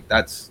 5. I'm like,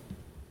 that's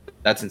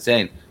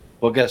insane.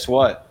 But guess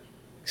what?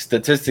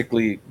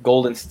 Statistically,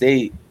 Golden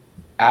State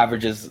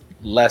averages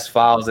less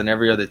fouls than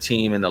every other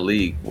team in the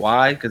league.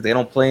 Why? Because they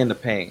don't play in the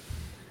paint.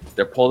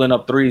 They're pulling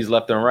up threes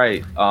left and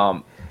right.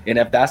 And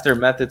if that's their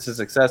method to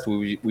success,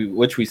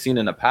 which we've seen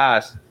in the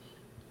past,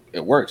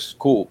 it works.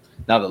 Cool.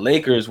 Now the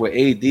Lakers with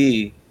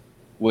AD,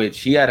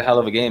 which he had a hell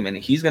of a game, and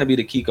he's going to be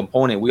the key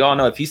component. We all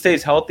know if he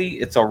stays healthy,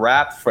 it's a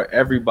wrap for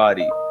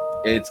everybody.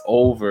 It's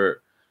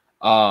over.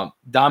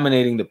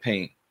 Dominating the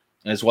paint.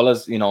 As well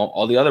as,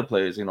 all the other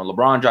players,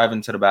 LeBron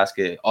driving to the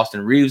basket.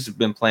 Austin Reeves has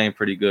been playing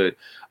pretty good.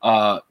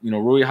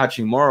 Rui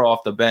Hachimura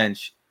off the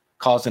bench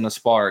causing a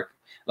spark.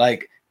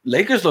 Like,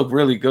 Lakers look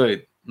really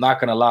good,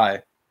 not going to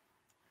lie.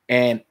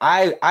 And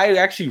I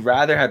actually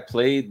rather had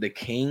played the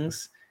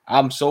Kings.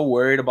 I'm so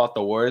worried about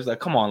the Warriors. Like,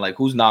 come on, like,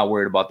 who's not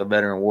worried about the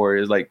veteran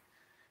Warriors? Like,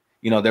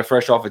 they're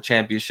fresh off a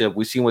championship.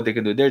 We've seen what they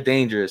can do. They're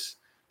dangerous.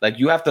 Like,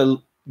 you have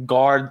to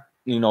guard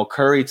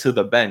Curry to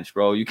the bench,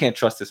 bro. You can't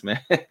trust this man.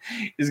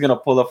 He's gonna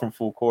pull up from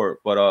full court.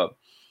 But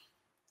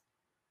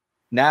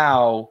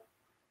now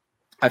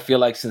I feel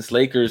like since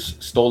Lakers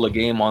stole a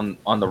game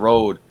on the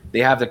road, they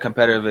have the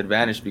competitive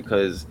advantage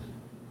because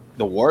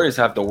the Warriors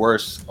have the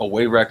worst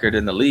away record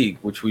in the league,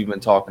 which we've been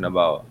talking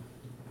about.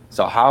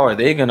 So how are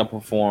they gonna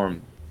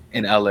perform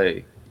in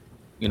LA,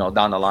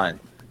 down the line?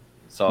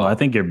 So I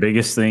think your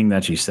biggest thing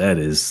that you said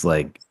is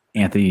like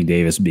Anthony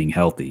Davis being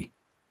healthy.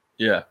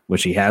 Yeah.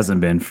 Which he hasn't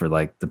been for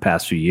like the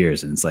past few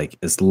years. And it's like,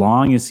 as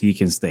long as he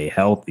can stay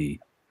healthy,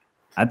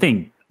 I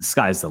think the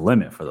sky's the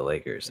limit for the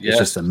Lakers. Yes. It's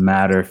just a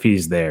matter if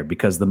he's there,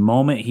 because the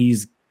moment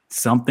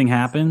something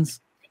happens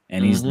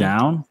and he's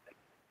down,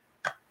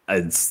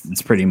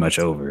 it's pretty much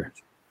over.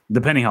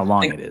 Depending how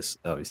long it is,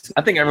 obviously.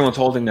 I think everyone's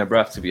holding their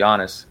breath, to be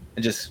honest,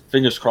 and just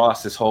fingers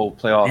crossed this whole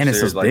playoff and it's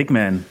series. Those big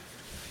men.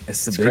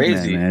 It's the big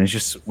crazy, man. It's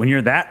just when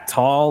you're that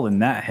tall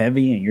and that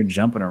heavy and you're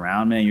jumping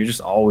around, man, you're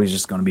just always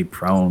just going to be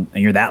prone.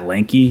 And you're that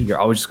lanky, you're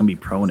always just going to be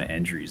prone to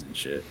injuries and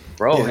shit.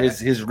 Bro,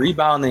 his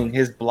rebounding,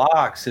 his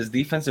blocks, his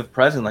defensive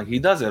presence, like he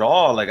does it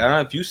all. Like I don't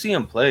know if you see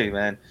him play,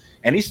 man.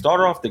 And he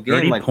started off the game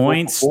 30 like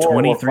points,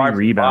 23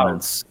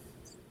 rebounds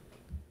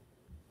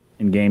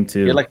in game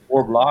 2. He had like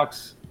 4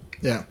 blocks.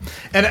 Yeah,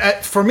 and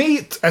for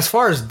me, as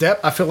far as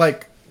depth, I feel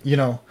like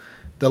the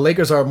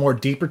Lakers are a more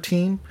deeper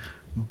team.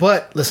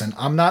 But listen,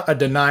 I'm not a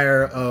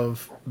denier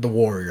of the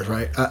Warriors,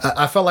 right?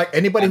 I felt like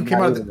anybody who came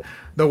out of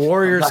the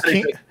Warriors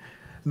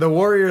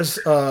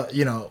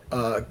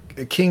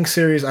King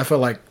series, I feel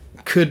like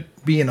could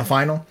be in the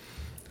final.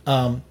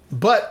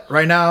 But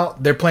right now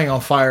they're playing on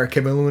fire.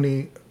 Kevin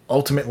Looney,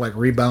 ultimate like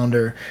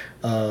rebounder,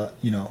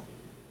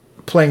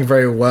 playing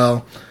very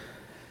well.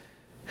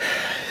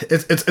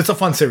 It's a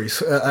fun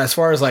series as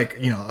far as like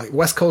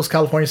West Coast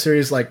California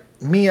series. Like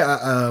me,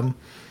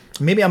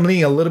 maybe I'm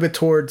leaning a little bit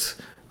towards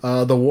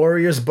the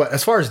Warriors, but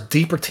as far as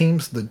deeper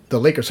teams, the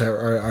Lakers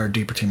are a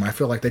deeper team. I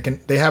feel like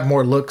they have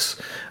more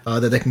looks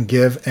that they can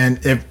give. And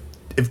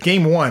if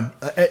game 1,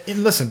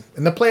 listen,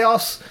 in the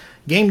playoffs,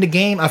 game to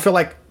game, I feel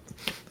like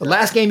the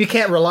last game you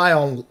can't rely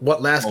on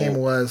what last game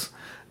was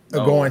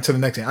going to the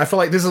next game. I feel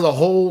like this is a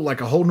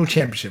whole new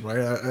championship,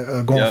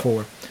 right? Going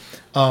forward.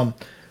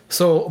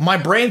 So my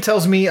brain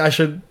tells me I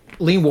should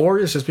lean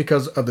Warriors just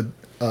because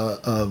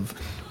of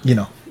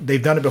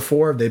they've done it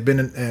before. They've been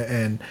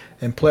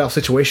in playoff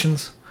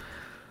situations.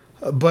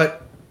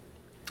 But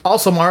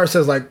also Mara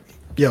says like,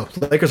 the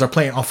Lakers are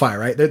playing on fire,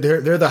 right?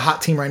 They're the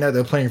hot team right now.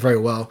 They're playing very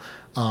well.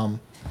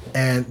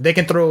 And they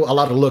can throw a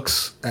lot of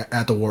looks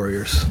at the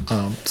Warriors.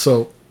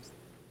 So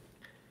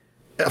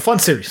a fun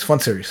series.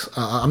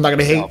 I'm not going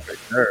to hate. For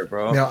sure,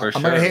 bro. I'm not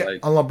going to hate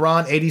on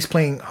LeBron. AD's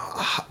playing.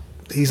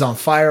 He's on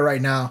fire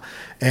right now.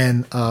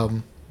 And,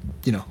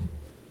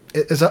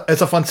 it's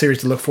a fun series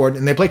to look forward,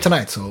 and they play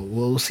tonight, so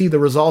we'll see the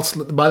results.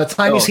 By the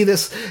time you see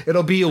this,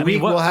 it'll be a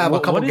week. We'll have a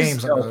couple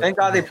games. Thank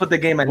God they put the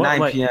game at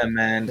 9 p.m.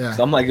 man. Yeah.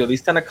 So I'm like,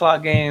 these 10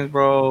 o'clock games,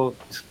 bro.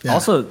 Yeah.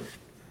 Also,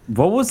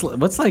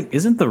 what's like?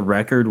 Isn't the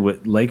record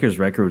with Lakers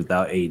record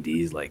without AD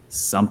is like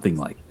something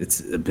like it's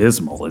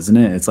abysmal, isn't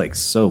it? It's like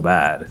so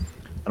bad.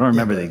 I don't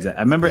remember the exact.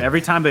 I remember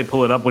every time they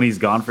pull it up when he's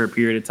gone for a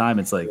period of time,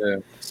 it's like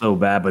so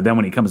bad. But then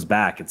when he comes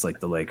back, it's like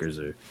the Lakers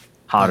are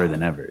hotter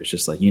than ever. It's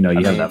just like you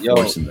have that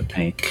force in the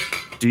paint.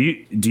 Do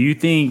you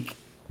think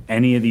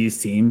any of these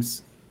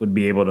teams would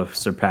be able to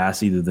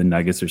surpass either the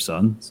Nuggets or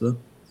Suns? So?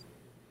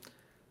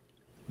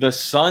 The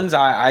Suns,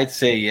 I'd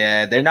say,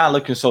 they're not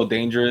looking so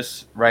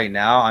dangerous right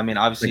now. I mean,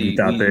 obviously,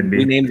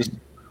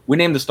 we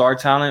named the star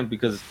talent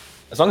because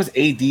as long as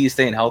AD is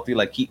staying healthy,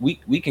 like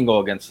we can go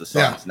against the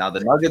Suns. Yeah. Now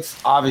the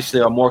Nuggets obviously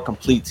are a more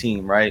complete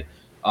team, right?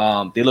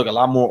 They look a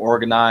lot more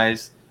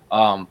organized.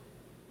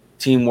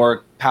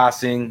 Teamwork,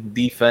 passing,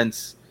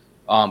 defense,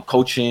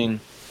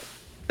 coaching.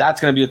 That's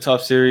going to be a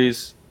tough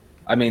series.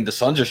 I mean, the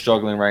Suns are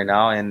struggling right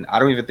now, and I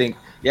don't even think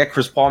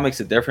Chris Paul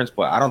makes a difference,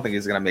 but I don't think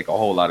it's going to make a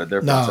whole lot of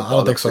difference. No, I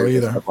don't think so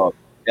either. To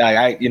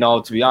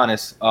be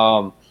honest, he's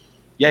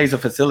a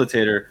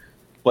facilitator,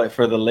 but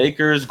for the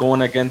Lakers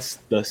going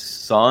against the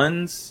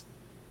Suns,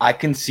 I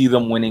can see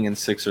them winning in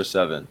 6 or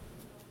 7.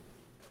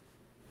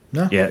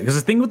 No. Yeah, because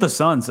the thing with the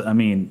Suns, I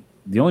mean,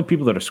 the only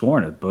people that are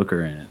scoring is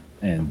Booker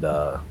and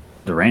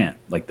Durant.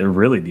 Like, they're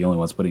really the only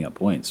ones putting up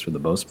points for the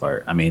most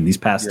part. I mean, these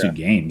past 2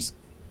 games,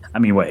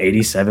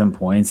 87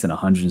 points and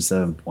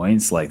 107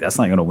 points? Like, that's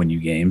not going to win you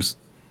games.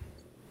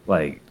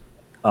 Like,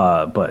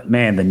 but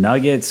man, the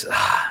Nuggets,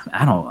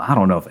 I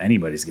don't know if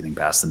anybody's getting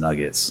past the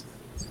Nuggets.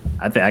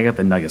 I got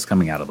the Nuggets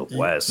coming out of the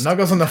West.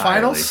 Nuggets in the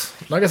finals?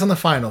 Nuggets in the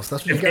finals.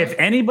 That's what if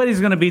anybody's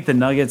going to beat the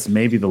Nuggets,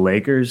 maybe the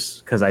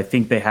Lakers, because I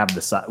think they have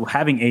the side.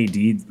 Having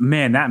AD,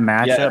 man, that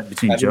matchup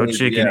between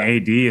Jokic and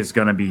AD is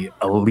going to be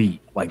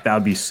elite. Like, that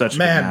would be such a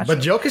good matchup. But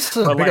Jokic is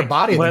a bigger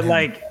body than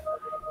him.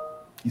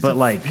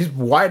 He's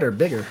wider,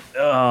 bigger.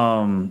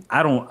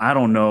 I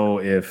don't know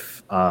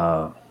if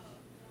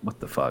what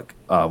the fuck?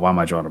 Why am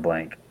I drawing a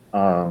blank?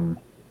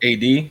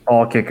 AD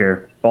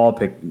ball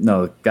pick.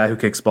 No, the guy who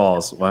kicks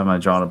balls. Why am I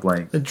drawing a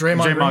blank?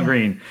 Draymond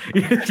Green.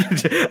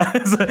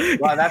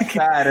 Wow, that's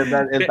sad.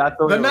 If that's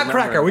the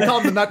Nutcracker. We call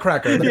him the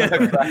Nutcracker.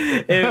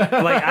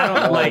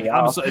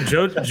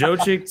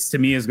 Jokic to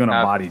me is going to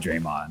body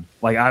Draymond.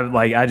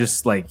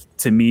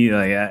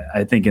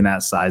 I think in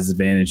that size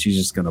advantage, he's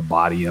just going to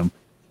body him.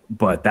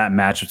 But that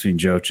match between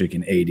Jokic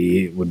and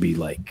AD would be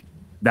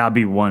that'd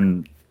be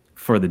one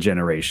for the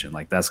generation.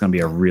 Like, that's going to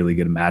be a really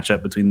good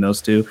matchup between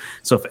those two.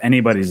 So if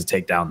anybody's to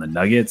take down the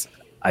Nuggets,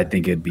 I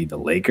think it'd be the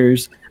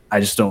Lakers.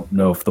 I just don't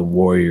know if the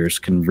Warriors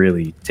can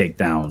really take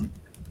down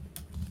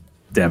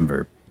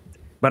Denver.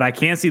 But I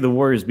can see the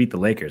Warriors beat the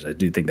Lakers. I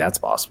do think that's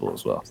possible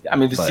as well. I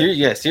mean,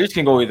 series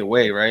can go either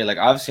way, right? Like,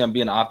 obviously, I'm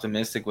being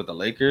optimistic with the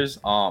Lakers.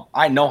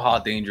 I know how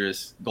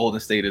dangerous Golden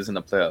State is in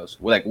the playoffs.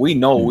 Like, we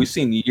know, we've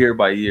seen year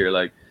by year.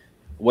 Like,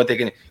 what they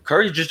can.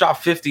 Curry just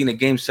dropped 50 in a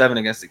game 7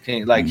 against the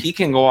Kings. Like he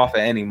can go off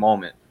at any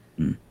moment.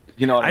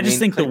 You know, what I just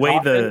mean? think the way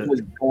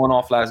was going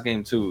off last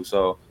game too.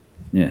 So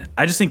yeah,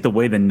 I just think the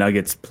way the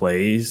Nuggets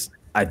plays,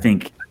 I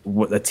think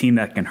a team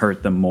that can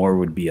hurt them more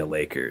would be a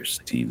Lakers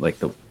team. Like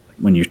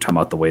when you're talking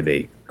about the way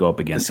they go up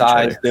against the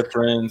size each other.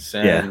 difference,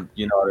 and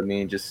you know what I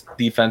mean, just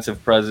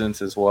defensive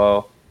presence as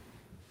well.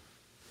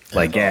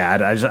 Like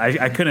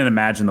I couldn't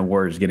imagine the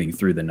Warriors getting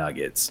through the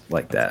Nuggets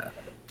like that.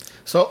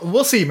 So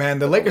we'll see, man.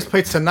 The Lakers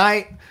play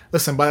tonight.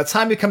 Listen, by the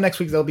time you come next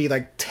week, there'll be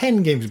like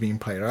 10 games being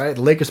played, all right?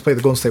 The Lakers play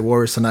the Golden State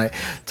Warriors tonight.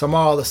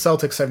 Tomorrow, the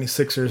Celtics,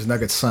 76ers,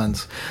 Nuggets,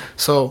 Suns.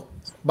 So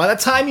by the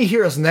time you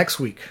hear us next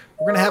week,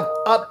 we're going to have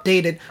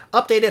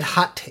updated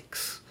hot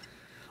takes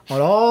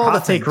on all the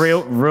things. Hot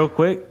take real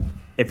quick.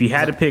 If you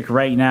had to pick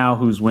right now,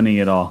 who's winning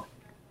it all?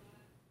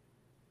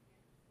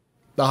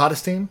 The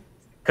hottest team?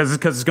 Because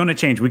it's going to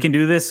change. We can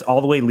do this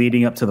all the way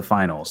leading up to the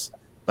finals.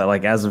 But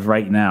like as of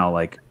right now,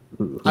 like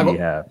who do you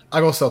have? I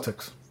go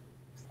Celtics.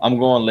 I'm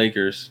going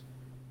Lakers.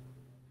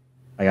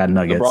 I got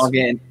Nuggets.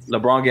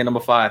 LeBron getting number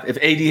 5. If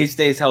AD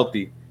stays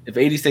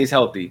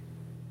healthy.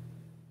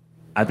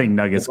 I think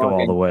Nuggets go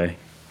all the way.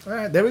 All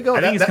right, there we go.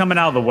 I think it's coming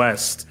out of the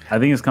West.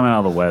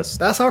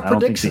 That's our predictions. I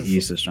don't think the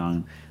East is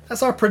strong.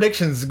 That's our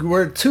predictions.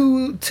 We're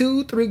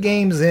 3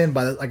 games in.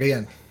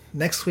 Again,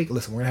 next week,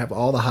 listen, we're gonna have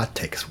all the hot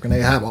takes. We're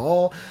gonna have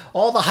all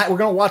the we're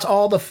gonna watch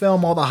all the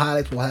film, all the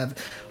highlights. We'll have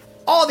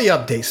all the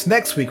updates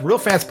next week. Real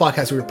Fans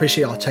Podcast. We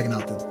appreciate y'all checking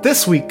out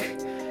this week.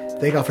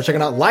 Thank y'all for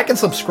checking out. Like and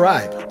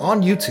subscribe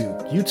on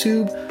YouTube.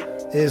 YouTube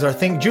is our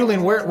thing.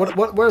 Julian,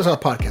 where's our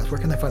podcast? Where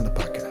can they find the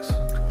podcast?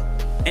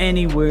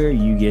 Anywhere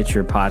you get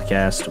your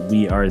podcast,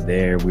 we are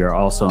there. We are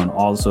also on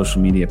all the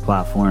social media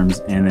platforms.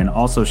 And then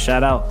also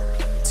shout out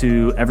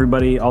to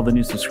everybody, all the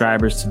new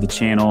subscribers to the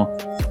channel.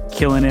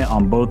 Killing it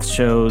on both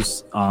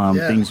shows.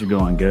 Things are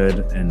going good,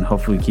 and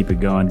hopefully keep it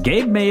going.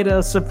 Gabe made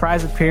a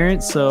surprise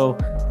appearance, so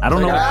I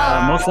don't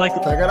know. Most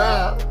likely, check it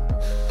out.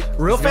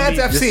 Real Fans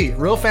FC.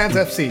 Real Fans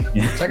FC.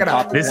 Check it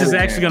out. This is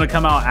actually going to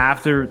come out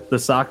after the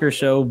soccer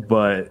show,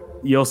 but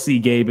you'll see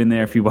Gabe in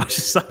there if you watch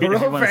the soccer.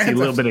 If you want to see a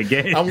little bit of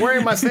Gabe. I'm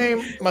wearing my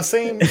same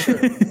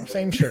shirt.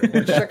 Same shirt.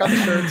 Check out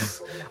the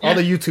shirts. All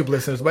the YouTube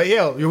listeners. But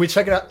yeah, we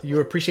check it out.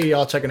 You appreciate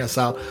y'all checking us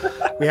out.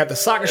 We have the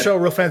soccer show,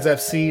 Real Fans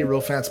FC,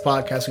 Real Fans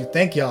Podcast. We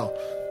thank y'all.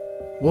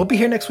 We'll be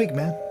here next week,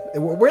 man.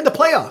 We're in the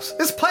playoffs.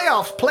 It's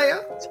playoffs, player.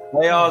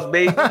 Playoffs,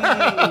 baby.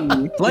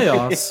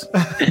 Playoffs.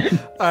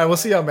 All right, we'll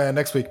see y'all, man,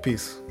 next week.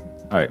 Peace.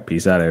 All right,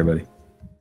 peace out, everybody.